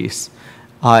teepees.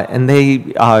 And they,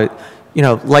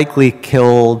 likely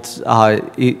killed,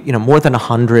 more than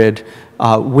 100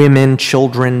 women,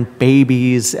 children,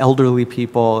 babies, elderly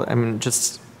people, I mean,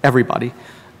 just everybody.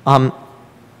 And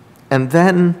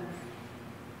then,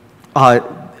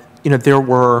 there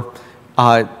were,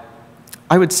 I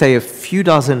would say, a few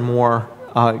dozen more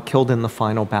killed in the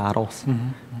final battles. Mm-hmm.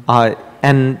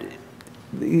 And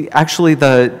actually,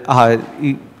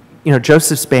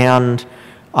 Joseph's band,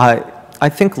 I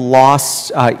think,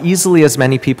 lost easily as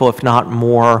many people, if not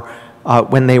more,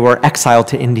 when they were exiled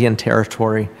to Indian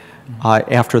Territory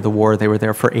after the war. They were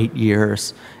there for 8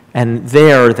 years. And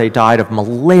there they died of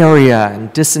malaria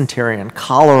and dysentery and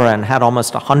cholera and had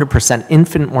almost 100%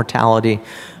 infant mortality,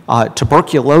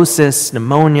 tuberculosis,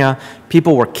 pneumonia.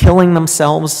 People were killing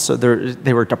themselves, so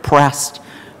they were depressed.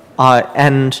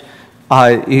 And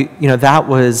that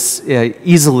was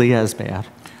easily as bad.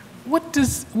 What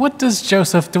does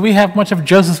Joseph, do we have much of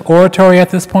Joseph's oratory at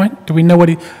this point? Do we know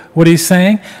what he's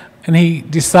saying? And he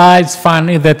decides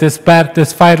finally that this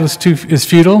fight is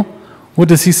futile. What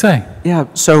does he say? Yeah,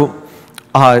 so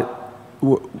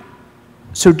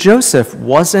Joseph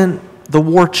wasn't the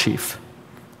war chief,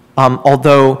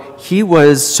 although he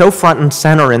was so front and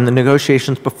center in the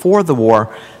negotiations before the war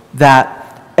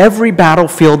that every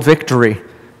battlefield victory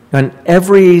and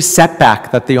every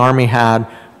setback that the army had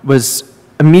was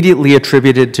immediately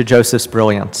attributed to Joseph's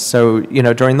brilliance. So,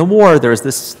 during the war, there was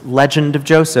this legend of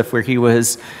Joseph where he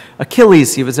was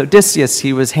Achilles, he was Odysseus,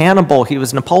 he was Hannibal, he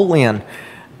was Napoleon.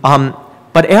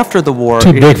 But after the war...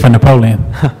 Too big for Napoleon.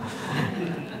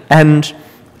 And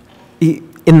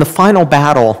in the final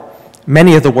battle,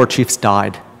 many of the war chiefs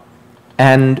died.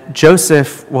 And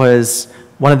Joseph was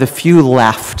one of the few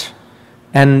left.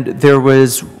 And there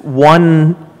was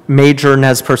one major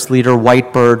Nez Perce leader,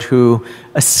 Whitebird, who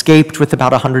escaped with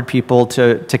about 100 people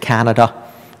to Canada.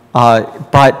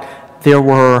 But there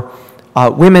were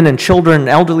women and children and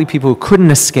elderly people who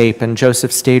couldn't escape, and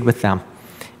Joseph stayed with them.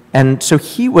 And so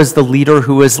he was the leader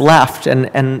who was left.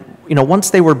 And once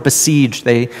they were besieged,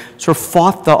 they sort of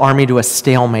fought the army to a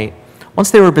stalemate.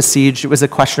 Once they were besieged, it was a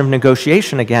question of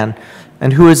negotiation again.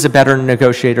 And who is a better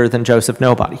negotiator than Joseph?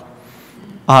 Nobody.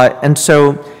 And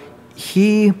so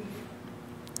he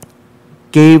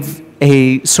gave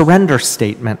a surrender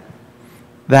statement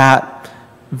that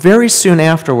very soon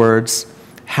afterwards,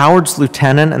 Howard's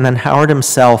lieutenant and then Howard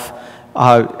himself,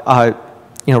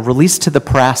 released to the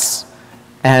press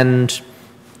and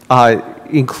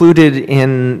included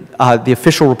in the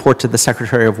official report to the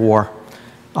Secretary of War,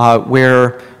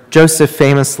 where Joseph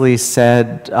famously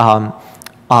said,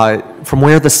 "From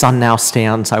where the sun now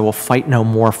stands, I will fight no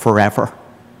more forever."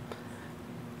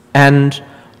 And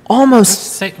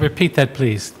almost... Repeat that,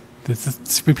 please.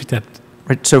 Just repeat that.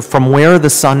 Right, so from where the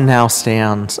sun now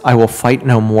stands, I will fight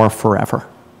no more forever.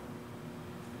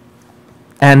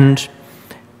 And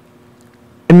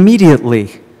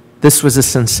immediately, this was a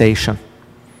sensation.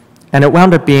 And it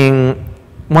wound up being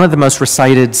one of the most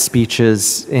recited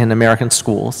speeches in American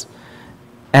schools.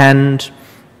 And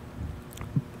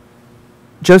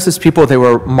Joseph's people, they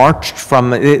were marched from,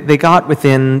 they got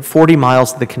within 40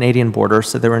 miles of the Canadian border,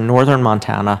 so they were in northern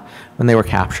Montana when they were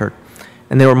captured.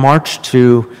 And they were marched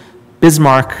to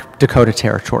Bismarck, Dakota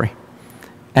Territory.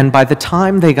 And by the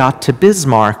time they got to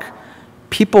Bismarck,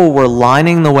 people were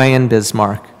lining the way in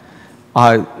Bismarck,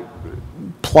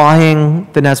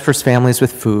 plying the Nez Perce families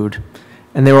with food,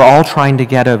 and they were all trying to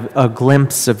get a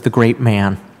glimpse of the great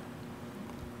man.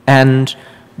 And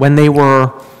when they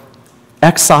were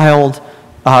exiled,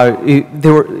 they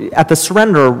were, at the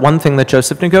surrender, one thing that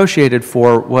Joseph negotiated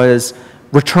for was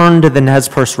return to the Nez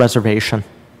Perce reservation.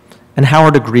 And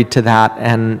Howard agreed to that,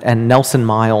 and Nelson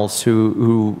Miles,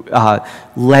 who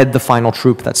led the final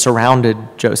troop that surrounded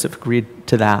Joseph, agreed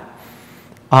to that.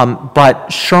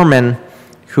 But Sherman,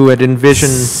 who had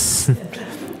envisioned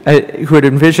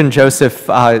Joseph,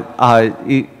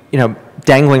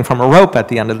 dangling from a rope at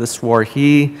the end of this war,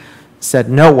 he said,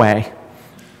 "No way."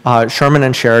 Sherman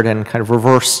and Sheridan kind of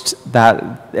reversed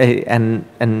that and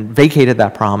vacated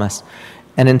that promise,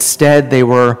 and instead they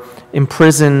were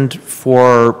imprisoned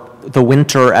for the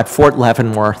winter at Fort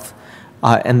Leavenworth,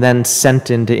 and then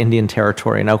sent into Indian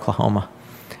Territory in Oklahoma.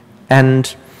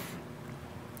 And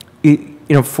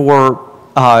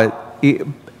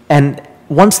and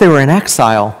once they were in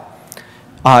exile,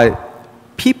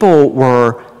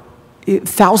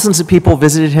 thousands of people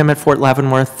visited him at Fort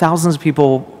Leavenworth. Thousands of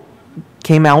people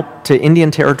came out to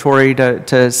Indian Territory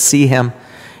to see him,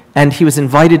 and he was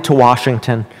invited to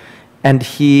Washington, and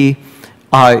he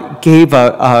gave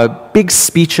a big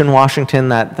speech in Washington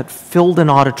that filled an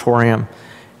auditorium,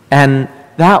 and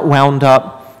that wound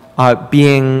up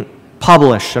being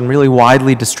published and really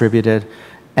widely distributed.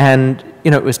 And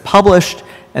it was published,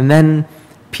 and then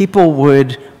people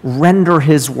would render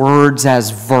his words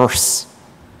as verse.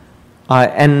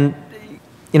 And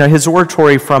his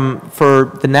oratory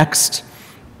for the next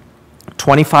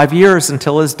 25 years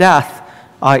until his death,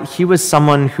 he was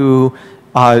someone who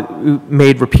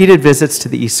made repeated visits to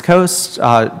the East Coast,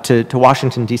 to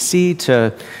Washington, D.C.,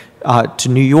 to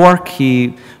New York.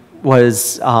 He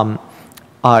was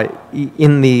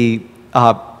in the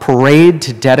parade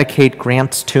to dedicate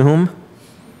Grant's tomb,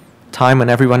 time when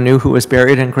everyone knew who was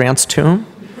buried in Grant's tomb,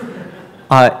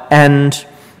 and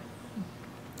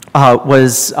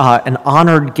was an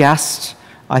honored guest.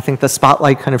 I think the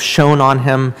spotlight kind of shone on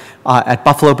him at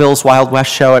Buffalo Bill's Wild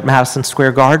West show at Madison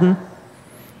Square Garden.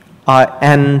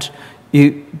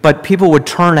 But people would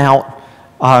turn out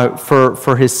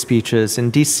for his speeches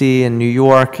in D.C., in New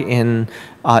York, in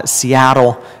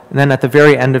Seattle, and then at the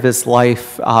very end of his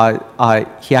life,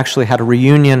 he actually had a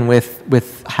reunion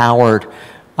with Howard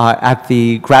at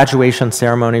the graduation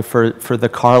ceremony for the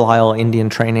Carlisle Indian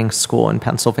Training School in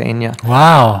Pennsylvania.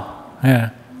 Wow!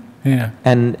 Yeah. Yeah.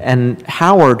 And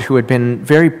Howard, who had been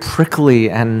very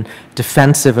prickly and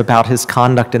defensive about his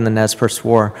conduct in the Nez Perce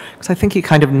War, because I think he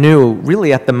kind of knew,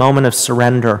 really at the moment of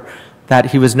surrender, that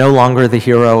he was no longer the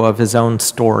hero of his own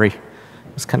story.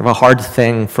 It was kind of a hard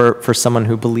thing for someone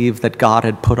who believed that God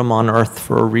had put him on earth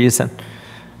for a reason.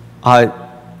 Howard,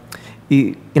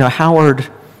 he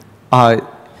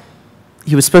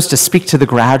was supposed to speak to the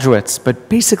graduates, but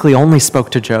basically only spoke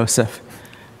to Joseph.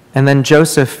 And then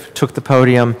Joseph took the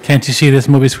podium. Can't you see this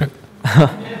movie script?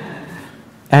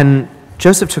 And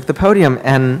Joseph took the podium,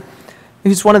 and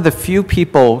he's one of the few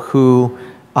people who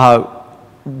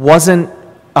wasn't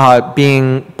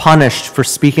being punished for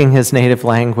speaking his native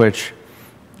language,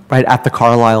 right, at the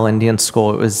Carlisle Indian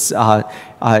School. It was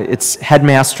its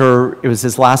headmaster, it was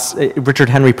his last, Richard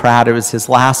Henry Pratt, it was his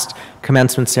last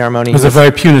commencement ceremony. It was a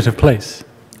very punitive place.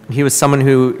 He was someone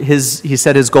who, he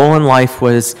said his goal in life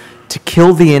was to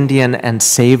kill the Indian and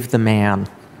save the man,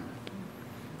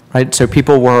 right? So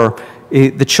people were,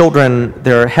 the children,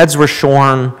 their heads were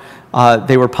shorn,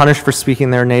 they were punished for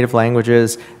speaking their native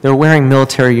languages, they were wearing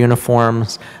military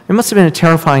uniforms. It must have been a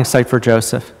terrifying sight for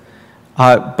Joseph.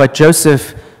 But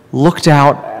Joseph looked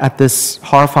out at this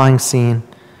horrifying scene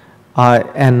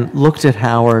and looked at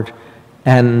Howard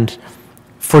and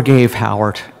forgave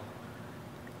Howard.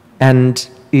 And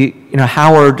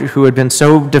Howard, who had been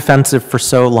so defensive for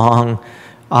so long,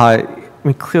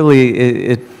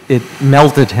 clearly it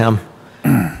melted him.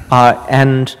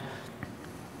 And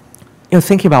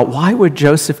thinking about why would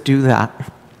Joseph do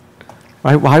that,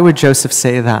 right? Why would Joseph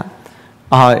say that?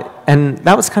 And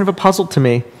that was kind of a puzzle to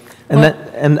me.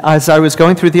 And as I was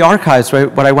going through the archives,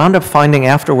 right, what I wound up finding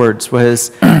afterwards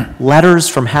was letters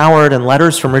from Howard and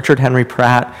letters from Richard Henry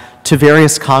Pratt to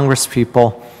various Congress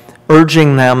people,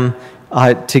 urging them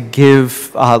to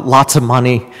give lots of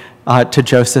money to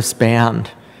Joseph's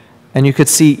band. And you could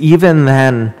see even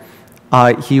then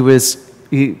he was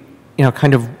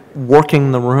kind of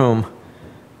working the room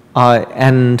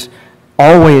and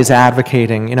always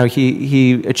advocating.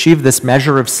 He achieved this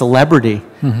measure of celebrity,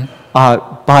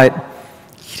 but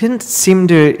he didn't seem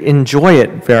to enjoy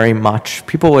it very much.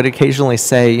 People would occasionally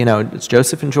say, is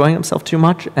Joseph enjoying himself too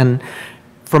much? And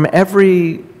from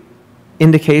every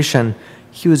indication,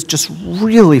 he was just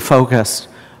really focused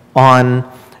on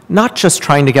not just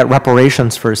trying to get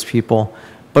reparations for his people,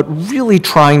 but really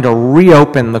trying to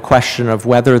reopen the question of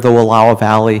whether the Wallowa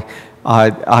Valley,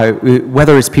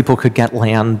 whether his people could get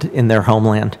land in their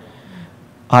homeland.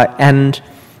 And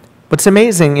what's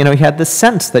amazing, he had this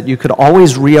sense that you could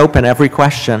always reopen every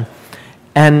question.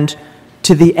 And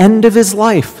to the end of his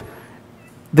life,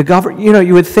 the government,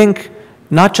 you would think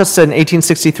not just an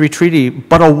 1863 treaty,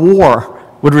 but a war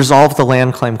would resolve the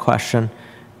land claim question.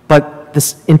 But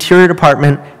this Interior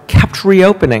Department kept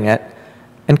reopening it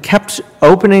and kept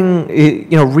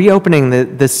reopening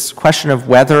this question of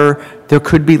whether there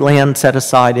could be land set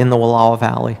aside in the Wallowa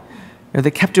Valley.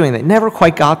 They kept doing that. They never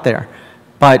quite got there.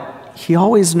 But he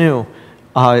always knew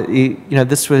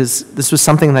this was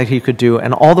something that he could do.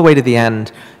 And all the way to the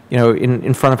end,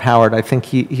 in front of Howard, I think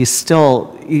he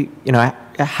still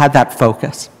had that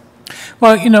focus.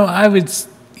 Well, I would,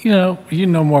 you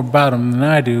know more about him than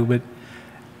I do, but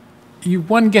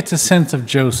one gets a sense of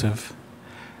Joseph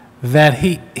that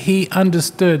he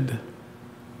understood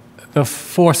the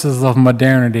forces of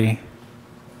modernity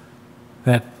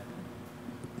that,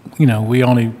 we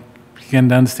only begin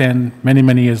to understand many,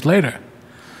 many years later.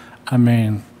 I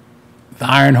mean, the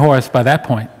Iron Horse by that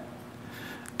point,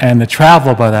 and the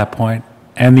travel by that point,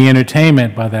 and the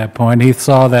entertainment by that point. He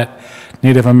saw that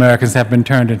Native Americans have been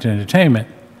turned into entertainment.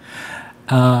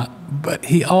 But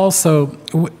he also,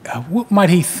 what might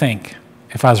he think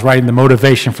if I was writing the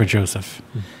motivation for Joseph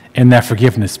in that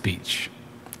forgiveness speech?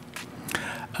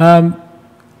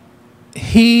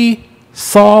 He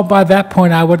saw by that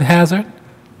point, I would hazard,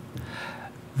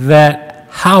 that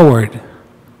Howard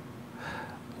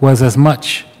was as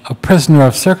much a prisoner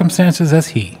of circumstances as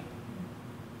he.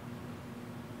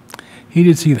 He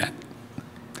did see that.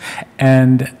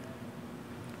 And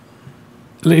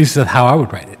at least that's how I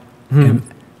would write it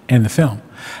in the film.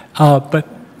 But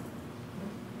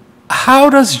how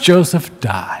does Joseph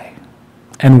die?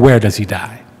 And where does he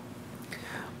die?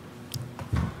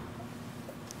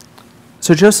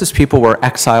 So Joseph's people were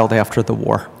exiled after the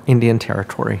war, Indian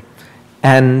Territory.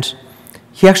 And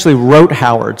he actually wrote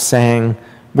Howard saying,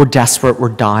 "We're desperate, we're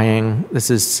dying,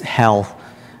 this is hell.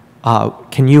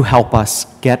 Can you help us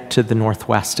get to the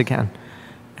Northwest again?"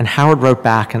 And Howard wrote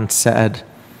back and said,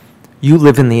 "You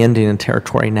live in the Indian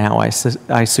Territory now. I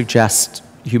suggest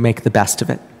you make the best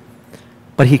of it."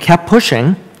 But he kept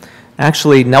pushing.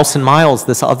 Actually, Nelson Miles,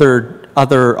 this other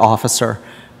officer,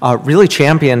 really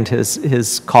championed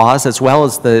his cause, as well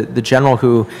as the general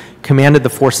who commanded the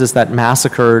forces that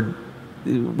massacred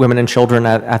women and children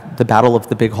at the Battle of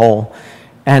the Big Hole.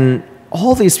 And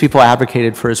all these people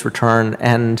advocated for his return,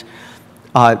 and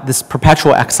this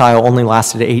perpetual exile only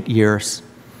lasted 8 years.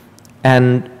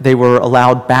 And they were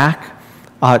allowed back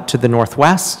to the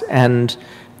Northwest, and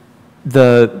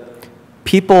the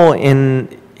people in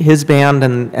his band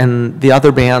and the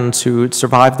other bands who had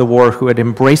survived the war, who had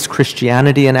embraced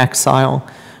Christianity in exile,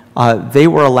 they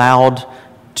were allowed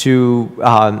to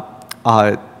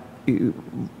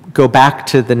go back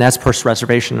to the Nez Perce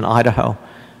Reservation in Idaho.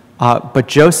 But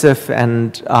Joseph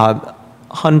and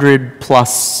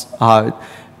 100+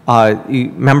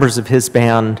 members of his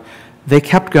band, they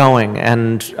kept going,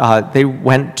 and they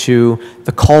went to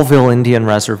the Colville Indian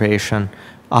Reservation,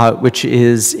 which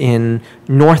is in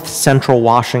north central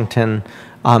Washington,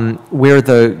 right where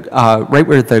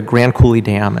the Grand Coulee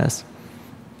Dam is.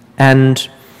 And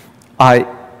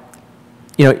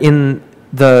in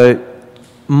the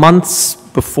months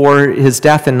before his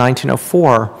death in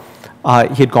 1904,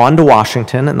 he had gone to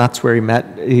Washington, and that's where he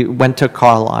went to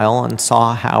Carlisle and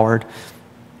saw Howard.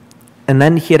 And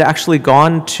then he had actually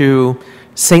gone to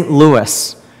St.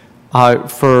 Louis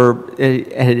for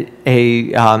a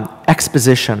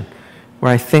exposition,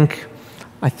 where I think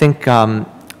there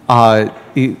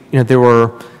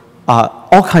were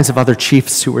all kinds of other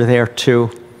chiefs who were there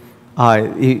too.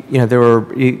 There were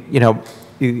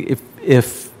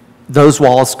if those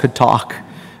walls could talk,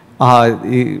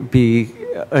 I'm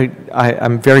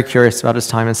very curious about his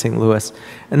time in St. Louis.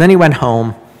 And then he went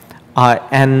home,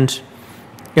 and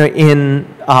in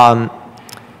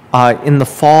the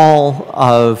fall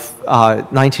of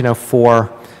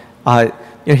 1904,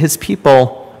 his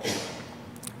people,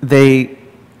 they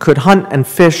could hunt and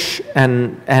fish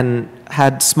and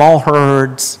had small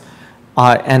herds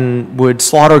and would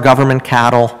slaughter government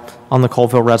cattle on the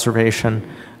Colville Reservation.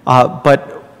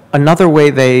 But another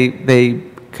way they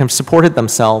kind of supported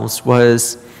themselves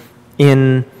was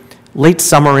in late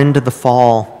summer into the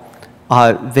fall,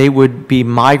 they would be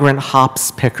migrant hops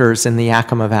pickers in the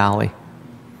Yakima Valley.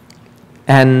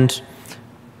 And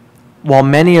while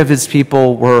many of his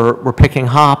people were picking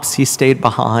hops, he stayed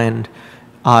behind,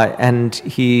 and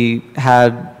he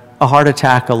had a heart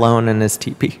attack alone in his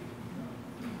teepee.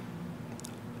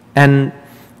 And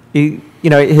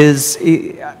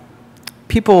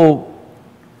people,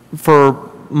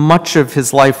 for much of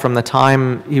his life from the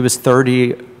time he was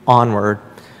 30 onward,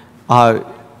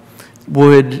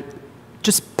 would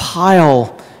just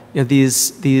pile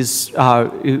these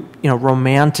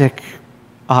romantic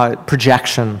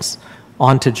projections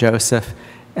onto Joseph,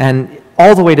 and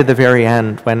all the way to the very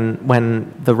end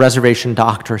when the reservation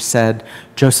doctor said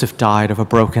Joseph died of a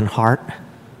broken heart.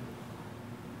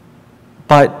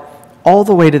 But all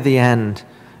the way to the end,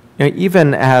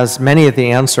 even as many of the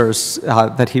answers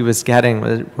that he was getting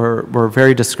were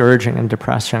very discouraging and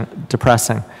depressing,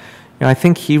 I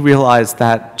think he realized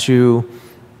that to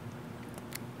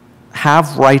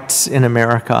have rights in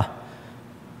America,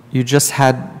 you just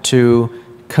had to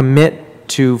commit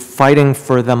to fighting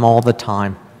for them all the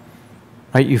time.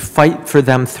 Right? You fight for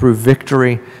them through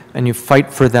victory, and you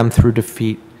fight for them through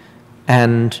defeat.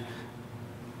 And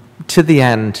to the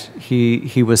end,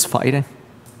 he was fighting.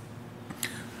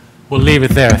 We'll leave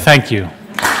it there. Thank you.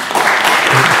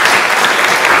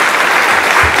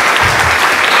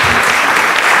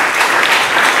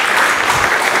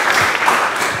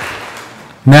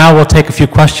 Now we'll take a few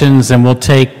questions, and we'll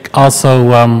take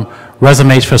also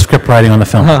resumes for script writing on the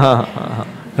film.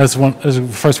 There's the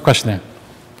first question there.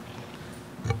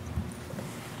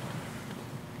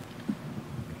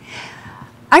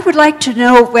 I would like to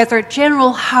know whether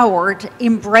General Howard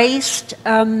embraced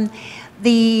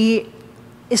the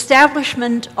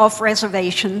establishment of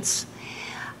reservations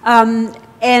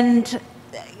and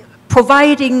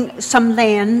providing some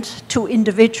land to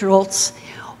individuals,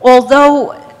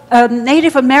 although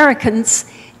Native Americans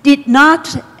did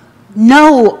not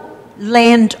know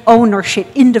land ownership,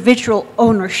 individual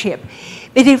ownership.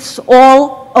 It is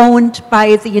all owned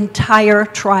by the entire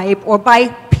tribe or by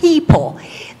people.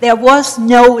 There was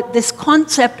this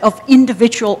concept of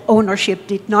individual ownership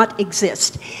did not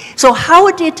exist. So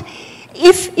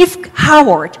if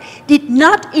Howard did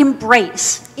not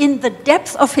embrace in the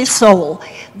depth of his soul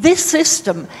this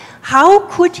system, how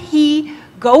could he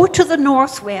go to the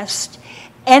Northwest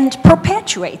and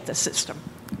perpetuate the system?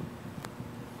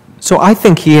 So I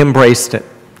think he embraced it.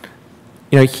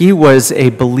 He was a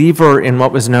believer in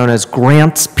what was known as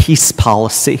Grant's peace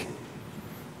policy.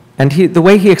 And the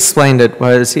way he explained it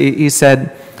was, he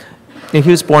said, he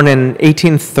was born in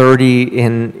 1830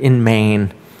 in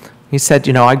Maine. He said,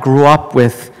 I grew up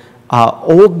with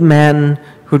old men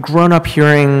who'd grown up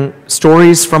hearing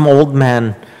stories from old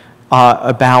men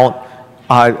about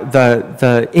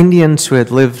the Indians who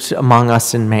had lived among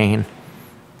us in Maine.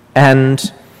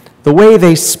 And the way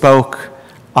they spoke,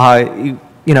 the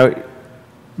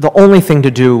only thing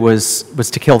to do was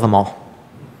to kill them all.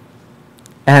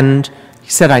 And he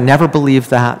said, I never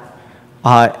believed that,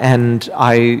 and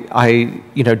I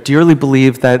dearly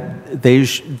believed that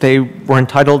they were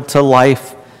entitled to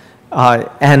life.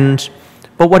 But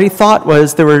what he thought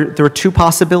was there were two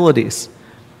possibilities,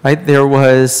 right? There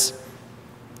was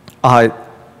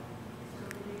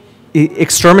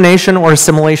extermination or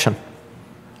assimilation,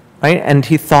 right? And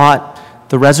he thought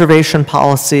the reservation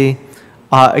policy,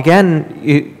 again,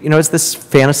 it's this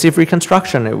fantasy of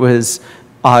Reconstruction. It was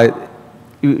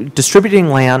distributing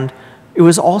land. It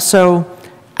was also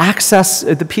access,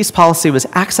 the peace policy was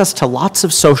access to lots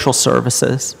of social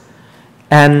services.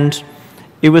 And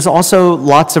it was also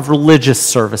lots of religious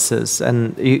services.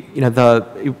 And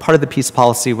the part of the peace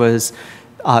policy was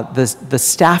the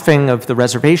staffing of the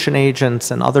reservation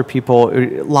agents and other people.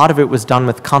 A lot of it was done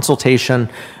with consultation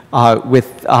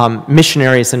with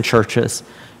missionaries and churches.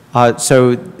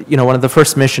 So, one of the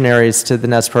first missionaries to the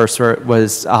Nez Perce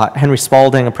was Henry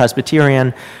Spalding, a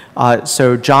Presbyterian.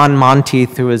 So John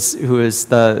Monteith, who is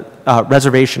the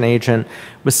reservation agent,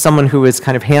 was someone who was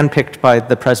kind of handpicked by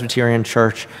the Presbyterian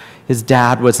Church. His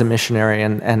dad was a missionary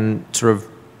and sort of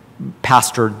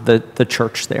pastored the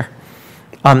church there.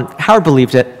 Howard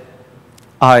believed it.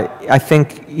 I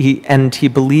think he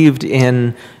believed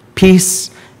in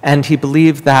peace, and he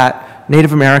believed that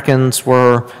Native Americans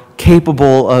were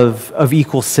capable of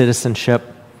equal citizenship,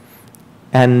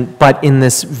 but in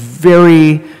this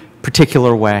very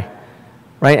particular way.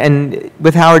 right? And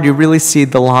with Howard, you really see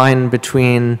the line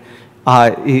between,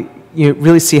 you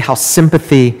really see how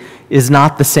sympathy is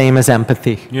not the same as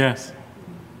empathy. Yes.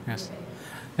 Yes.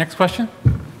 Next question.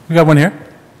 We got one here.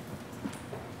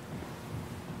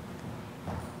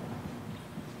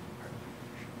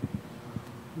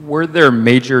 Were there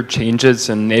major changes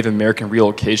in Native American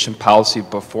relocation policy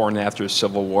before and after the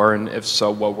Civil War? And if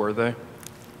so, what were they?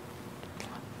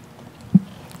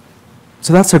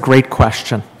 So that's a great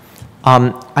question.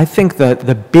 I think that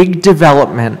the big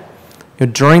development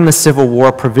during the Civil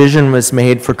War, provision was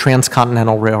made for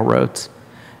transcontinental railroads.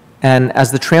 And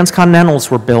as the transcontinentals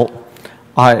were built,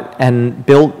 and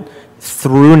built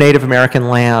through Native American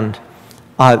land,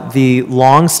 the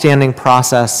long-standing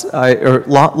process, or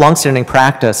long-standing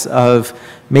practice of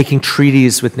making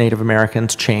treaties with Native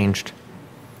Americans changed.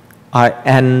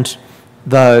 And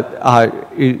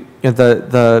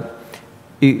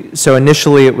so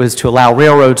initially it was to allow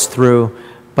railroads through,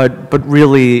 but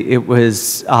really it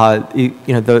was,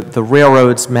 the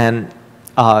railroads meant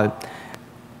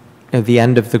the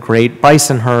end of the great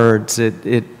bison herds.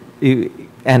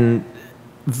 And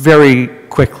very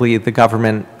quickly the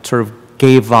government sort of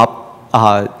gave up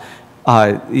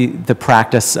the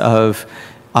practice of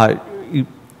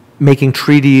making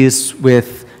treaties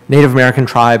with Native American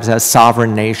tribes as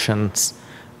sovereign nations,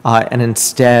 and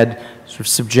instead sort of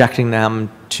subjecting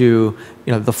them to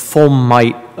the full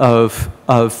might of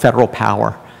federal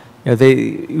power.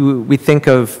 We think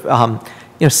of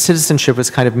citizenship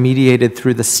was kind of mediated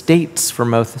through the states for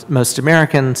most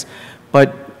Americans,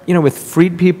 but with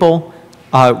freed people,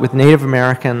 with Native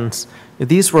Americans,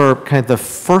 these were kind of the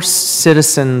first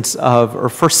citizens of, or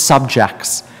first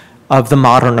subjects of the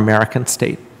modern American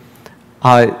state.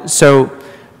 So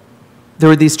there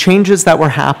were these changes that were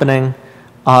happening.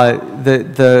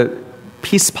 The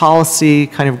peace policy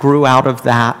kind of grew out of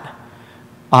that.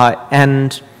 But then,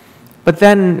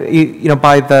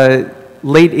 by the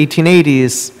late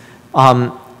 1880s,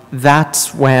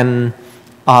 that's when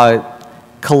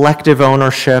collective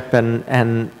ownership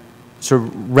and sort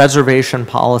of reservation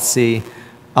policy,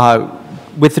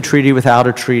 with a treaty, without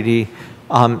a treaty,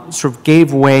 sort of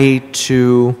gave way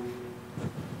to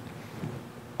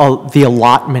the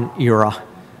allotment era,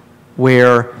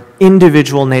 where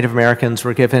individual Native Americans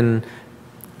were given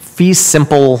fee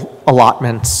simple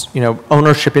allotments,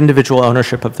 ownership, individual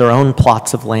ownership of their own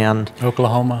plots of land.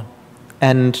 Oklahoma.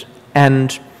 And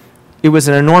it was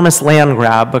an enormous land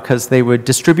grab because they would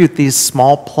distribute these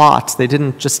small plots. They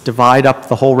didn't just divide up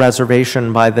the whole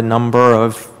reservation by the number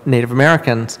of Native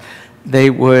Americans. They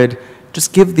would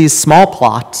just give these small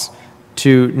plots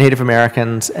to Native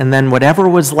Americans, and then whatever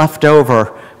was left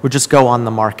over would just go on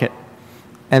the market.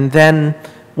 And then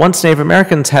once Native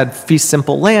Americans had fee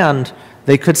simple land,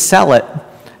 they could sell it.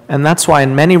 And that's why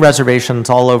in many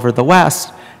reservations all over the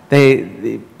West,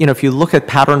 if you look at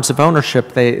patterns of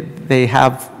ownership, they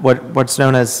have what's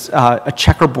known as a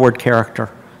checkerboard character,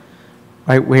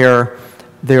 right? Where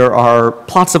there are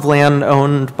plots of land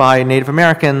owned by Native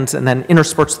Americans, and then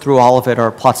interspersed through all of it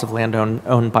are plots of land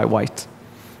owned by whites.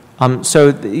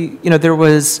 So there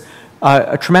was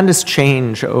a tremendous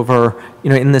change over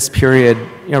in this period,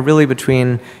 really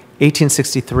between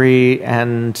 1863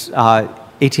 and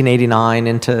 1889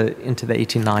 into the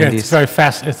 1890s. Yeah, it's very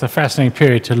fast. It's a fascinating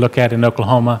period to look at in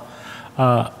Oklahoma,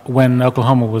 when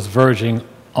Oklahoma was verging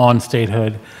on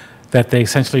statehood, that they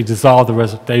essentially dissolved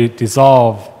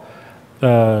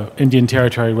the Indian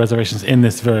Territory reservations in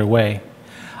this very way,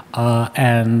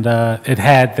 and it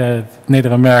had the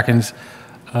Native Americans,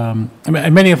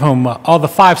 many of whom, all the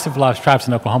 5 civilized tribes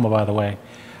in Oklahoma, by the way,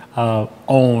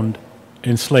 owned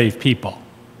enslaved people,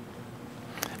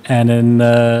 and in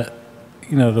the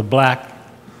black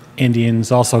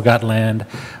Indians also got land,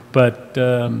 but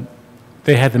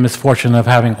they had the misfortune of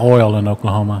having oil in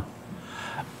Oklahoma.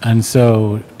 And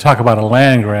so talk about a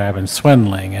land grab and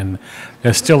swindling, and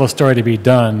there's still a story to be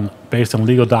done based on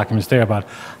legal documents there about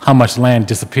how much land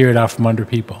disappeared out from under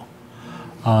people,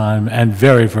 and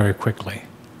very, very quickly,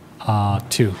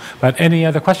 too. But any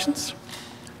other questions?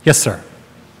 Yes, sir.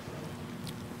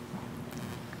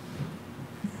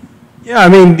 Yeah, I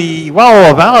mean, the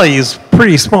Wallowa Valley is a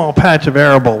pretty small patch of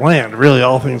arable land, really,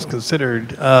 all things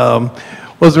considered.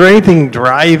 Was there anything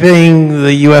driving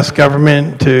the U.S.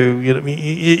 government to, in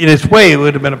its way, it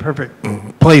would have been a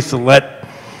perfect place to let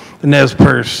the Nez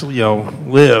Perce,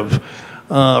 live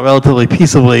relatively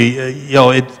peaceably.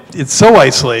 It's so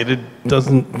isolated,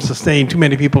 doesn't sustain too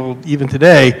many people even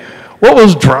today. What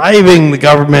was driving the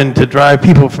government to drive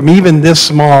people from even this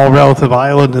small relative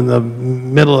island in the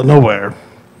middle of nowhere?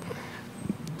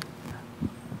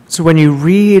 So when you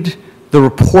read the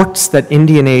reports that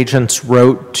Indian agents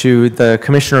wrote to the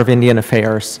Commissioner of Indian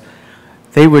Affairs,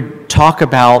 they would talk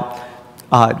about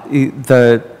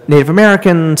the Native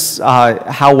Americans,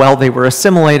 how well they were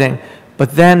assimilating,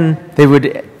 but then they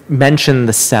would mention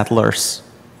the settlers.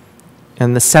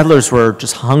 And the settlers were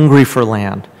just hungry for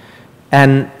land.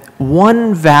 And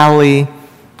one valley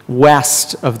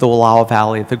west of the Wallowa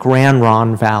Valley, the Grand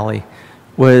Ronde Valley,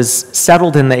 was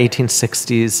settled in the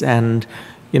 1860s, and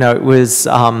it was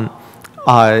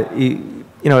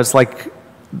it's like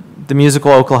the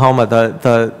musical Oklahoma.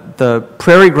 The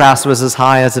prairie grass was as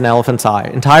high as an elephant's eye.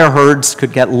 Entire herds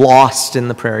could get lost in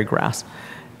the prairie grass,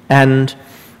 and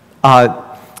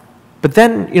but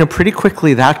then pretty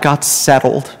quickly that got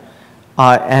settled,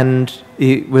 and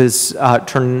it was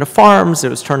turned into farms. It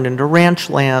was turned into ranch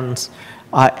lands,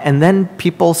 and then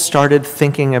people started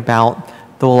thinking about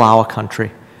the Wallowa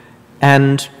country,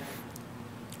 and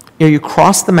you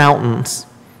cross the mountains.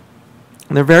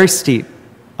 And they're very steep,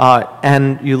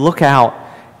 and you look out,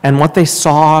 and what they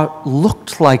saw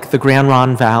looked like the Grand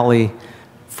Ronde Valley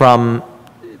from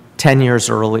 10 years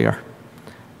earlier.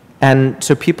 And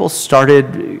so people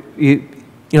started, the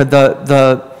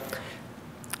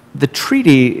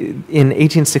treaty in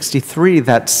 1863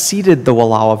 that ceded the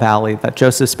Wallowa Valley, that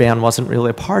Joseph's band wasn't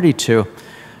really a party to,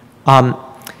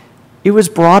 it was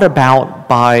brought about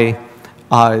by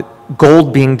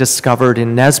gold being discovered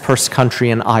in Nez Perce country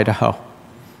in Idaho.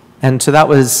 And so that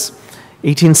was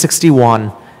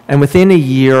 1861, and within a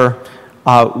year,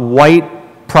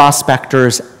 white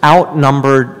prospectors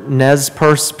outnumbered Nez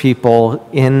Perce people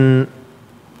in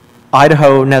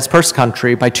Idaho, Nez Perce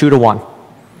country by 2-to-1.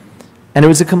 And it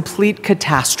was a complete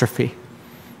catastrophe.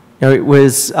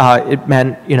 It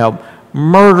meant,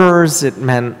 murders, it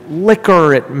meant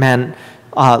liquor, it meant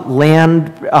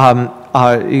land,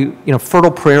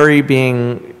 fertile prairie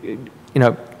being,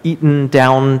 eaten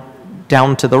down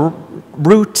to the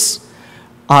roots.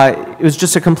 It was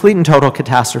just a complete and total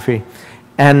catastrophe.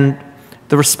 And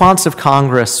the response of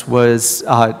Congress was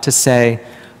to say,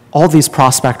 all these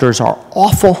prospectors are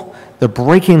awful, they're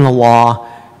breaking the law,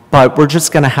 but we're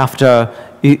just going to have to,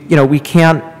 we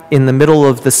can't, in the middle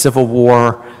of the Civil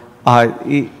War,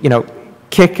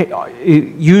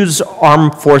 use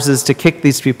armed forces to kick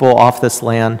these people off this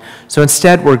land. So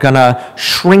instead, we're going to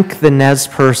shrink the Nez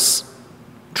Perce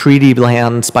treaty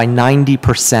lands by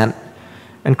 90%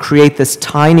 and create this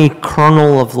tiny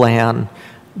kernel of land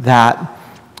that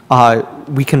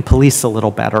we can police a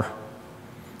little better.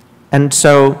 And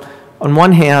so, on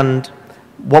one hand,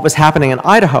 what was happening in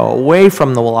Idaho, away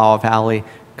from the Wallowa Valley,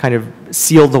 kind of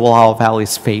sealed the Wallowa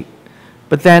Valley's fate.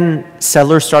 But then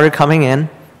settlers started coming in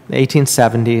the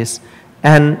 1870s,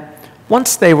 and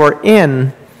once they were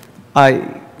in,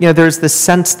 there's this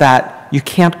sense that you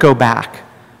can't go back.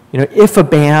 If a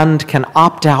band can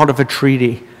opt out of a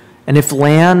treaty, and if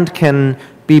land can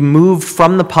be moved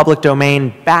from the public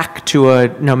domain back to a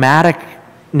nomadic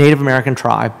Native American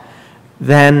tribe,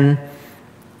 then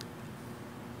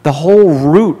the whole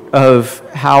root of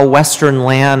how Western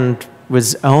land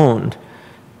was owned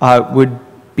would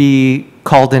be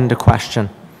called into question.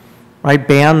 Right?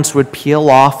 Bands would peel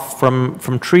off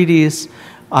from treaties,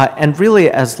 and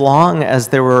really, as long as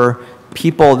there were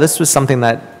people, this was something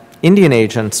that Indian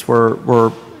agents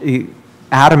were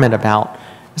adamant about.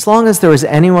 As long as there was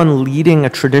anyone leading a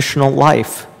traditional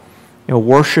life,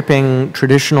 worshiping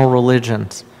traditional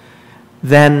religions,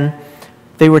 then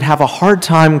they would have a hard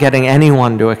time getting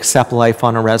anyone to accept life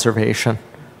on a reservation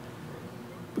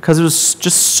because it was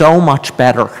just so much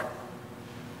better.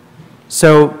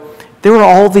 So there were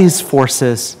all these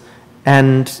forces,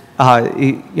 and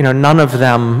none of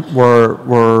them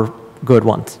were good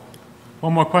ones.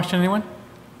 One more question, anyone?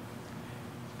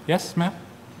 Yes, ma'am?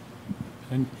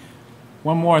 And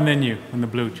one more, and then you, in the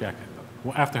blue jacket.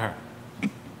 Well, after her.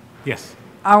 Yes.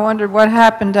 I wondered what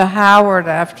happened to Howard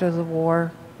after the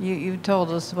war. You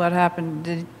told us what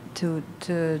happened to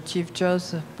Chief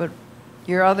Joseph, but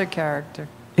your other character.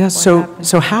 Yeah,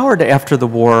 so Howard after the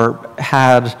war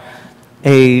had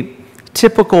a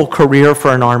typical career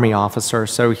for an Army officer.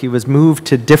 So he was moved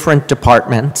to different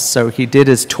departments. So he did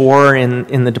his tour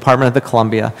in the Department of the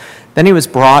Columbia. Then he was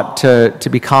brought to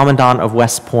be Commandant of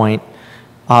West Point,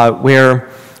 where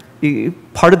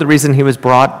part of the reason he was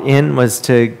brought in was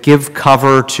to give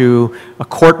cover to a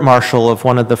court-martial of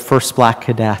one of the first black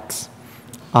cadets,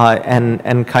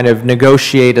 and kind of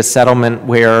negotiate a settlement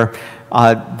where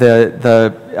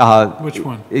which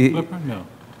one? Flipper? No.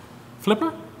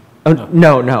 Flipper?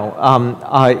 No.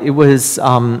 It was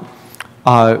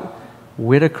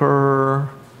Whitaker,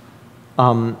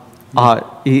 and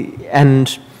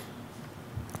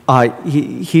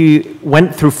he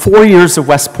went through 4 years of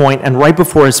West Point, and right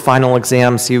before his final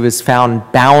exams, he was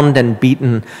found bound and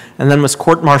beaten, and then was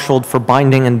court-martialed for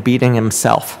binding and beating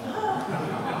himself.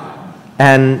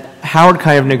 And Howard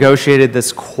kind of negotiated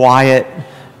this quiet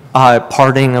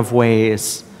parting of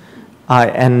ways.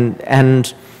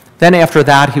 And then after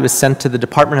that, he was sent to the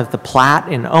Department of the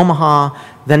Platte in Omaha,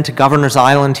 then to Governor's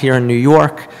Island here in New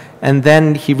York, and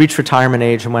then he reached retirement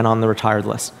age and went on the retired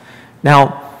list.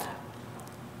 Now,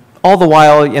 all the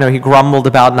while, he grumbled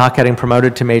about not getting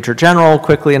promoted to Major General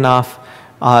quickly enough,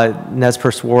 Nez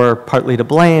Perce War partly to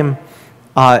blame,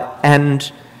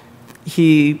 and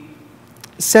he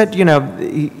said,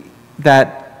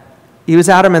 that he was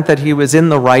adamant that he was in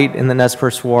the right in the Nez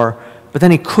Perce War, but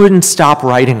then he couldn't stop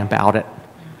writing about it.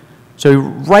 So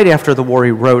right after the war,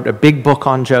 he wrote a big book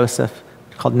on Joseph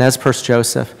called Nez Perce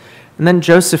Joseph. And then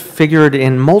Joseph figured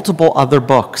in multiple other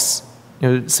books,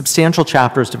 substantial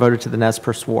chapters devoted to the Nez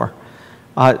Perce War.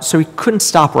 So he couldn't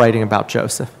stop writing about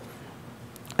Joseph.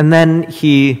 And then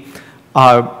he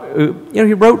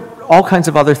wrote all kinds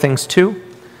of other things too.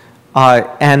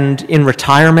 And in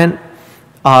retirement,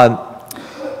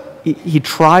 he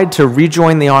tried to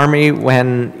rejoin the army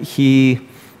when the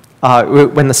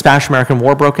Spanish-American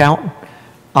War broke out,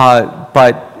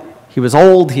 but he was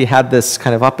old. He had this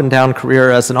kind of up and down career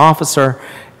as an officer,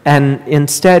 and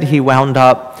instead he wound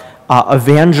up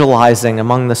evangelizing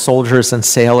among the soldiers and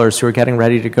sailors who were getting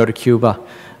ready to go to Cuba,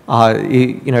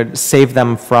 to save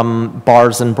them from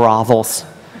bars and brothels.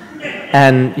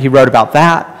 And he wrote about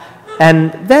that.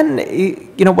 And then,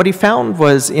 what he found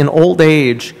was in old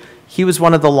age, he was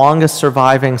one of the longest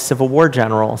surviving Civil War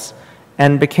generals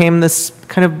and became this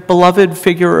kind of beloved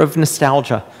figure of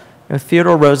nostalgia.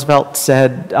 Theodore Roosevelt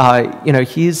said,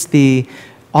 he's the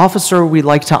officer we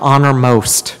like to honor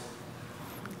most.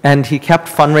 And he kept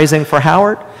fundraising for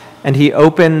Howard, and he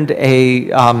opened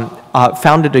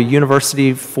founded a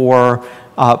university for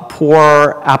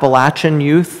poor Appalachian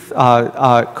youth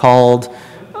called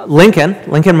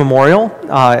Lincoln Memorial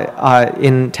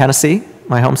in Tennessee,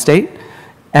 my home state.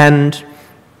 And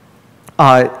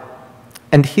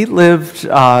he lived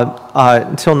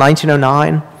until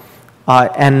 1909,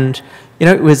 and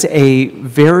it was a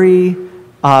very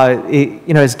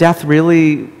his death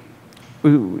really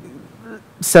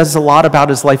says a lot about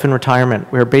his life in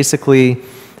retirement, where basically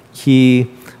he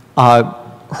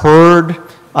heard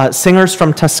singers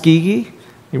from Tuskegee.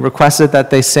 He requested that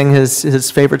they sing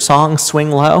his favorite song,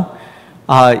 Swing Low.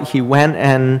 He went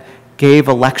and gave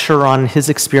a lecture on his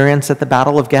experience at the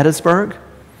Battle of Gettysburg.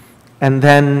 And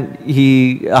then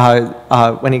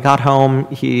when he got home,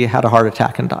 he had a heart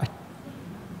attack and died.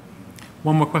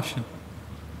 One more question.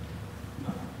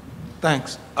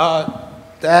 Thanks.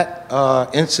 That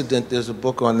incident, there's a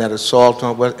book on that assault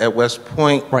at West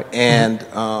Point. Right. And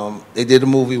they did a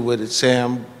movie with it,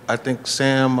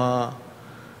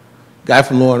 guy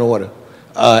from Law and Order.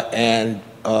 And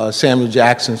Samuel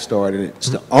Jackson starred in it. It's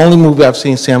the only movie I've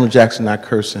seen Samuel Jackson not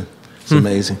cursing. It's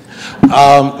amazing.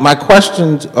 My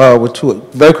questions were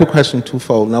very quick question,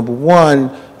 twofold. Number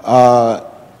one,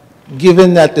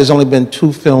 given that there's only been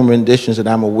 2 film renditions that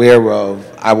I'm aware of,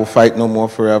 I Will Fight No More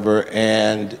Forever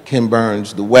and Ken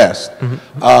Burns' The West,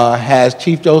 has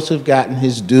Chief Joseph gotten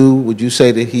his due? Would you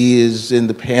say that he is in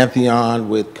the pantheon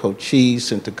with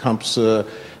Cochise and Tecumseh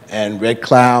and Red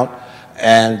Cloud?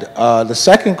 And the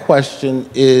second question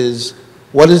is,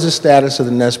 what is the status of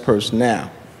the Nez Perce now?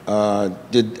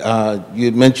 You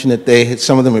had mentioned that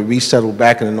some of them had resettled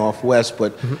back in the Northwest,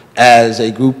 but as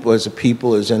a group, as a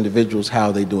people, as individuals, how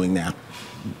are they doing now?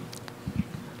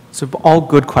 So all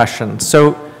good questions.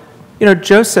 So,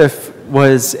 Joseph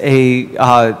was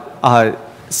a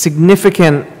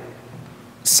significant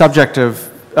subject of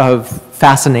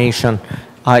fascination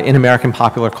in American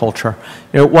popular culture.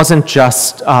 It wasn't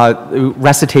just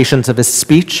recitations of his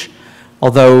speech,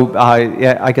 although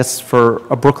I guess for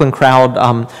a Brooklyn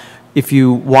crowd, if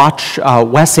you watch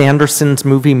Wes Anderson's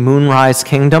movie Moonrise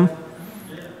Kingdom,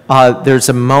 there's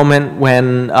a moment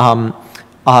when the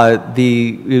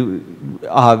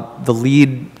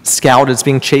lead scout is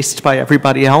being chased by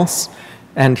everybody else,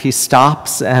 and he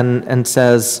stops and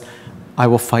says, "I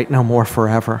will fight no more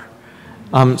forever."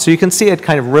 So you can see it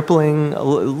kind of rippling a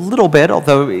little bit,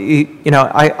 although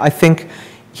I think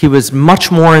he was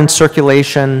much more in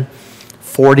circulation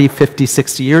 40, 50,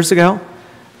 60 years ago.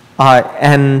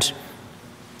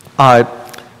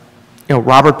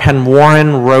 Robert Penn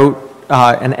Warren wrote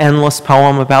an endless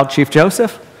poem about Chief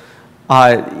Joseph.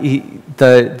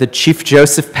 The Chief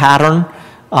Joseph pattern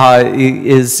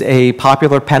is a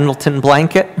popular Pendleton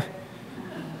blanket.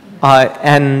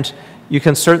 And you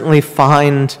can certainly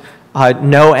find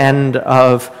no end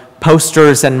of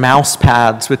posters and mouse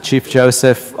pads with Chief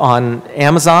Joseph on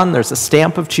Amazon. There's a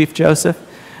stamp of Chief Joseph.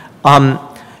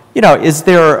 You know, is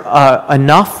there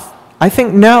enough? I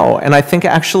think no. And I think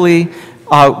actually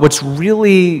what's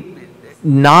really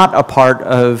not a part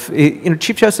of, you know,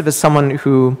 Chief Joseph is someone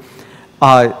who,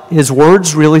 his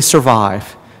words really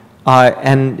survive,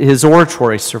 and his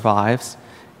oratory survives,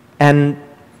 and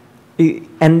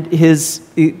his,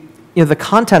 you know, the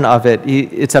content of it,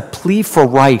 it's a plea for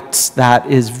rights that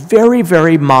is very,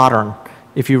 very modern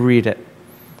if you read it.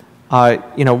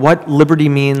 You know, what liberty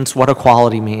means, what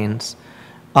equality means.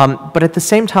 But at the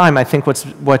same time, I think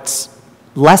what's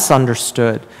less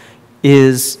understood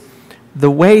is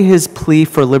the way his plea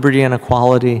for liberty and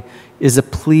equality is a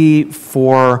plea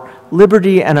for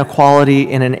liberty and equality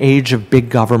in an age of big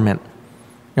government.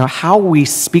 You know, how we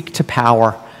speak to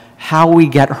power, how we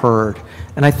get heard.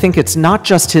 And I think it's not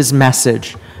just his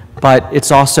message, but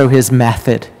it's also his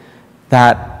method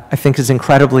that I think is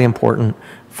incredibly important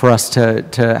for us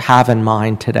to have in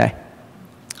mind today.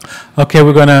 Okay,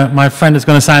 my friend is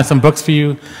going to sign some books for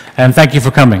you, and thank you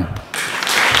for coming.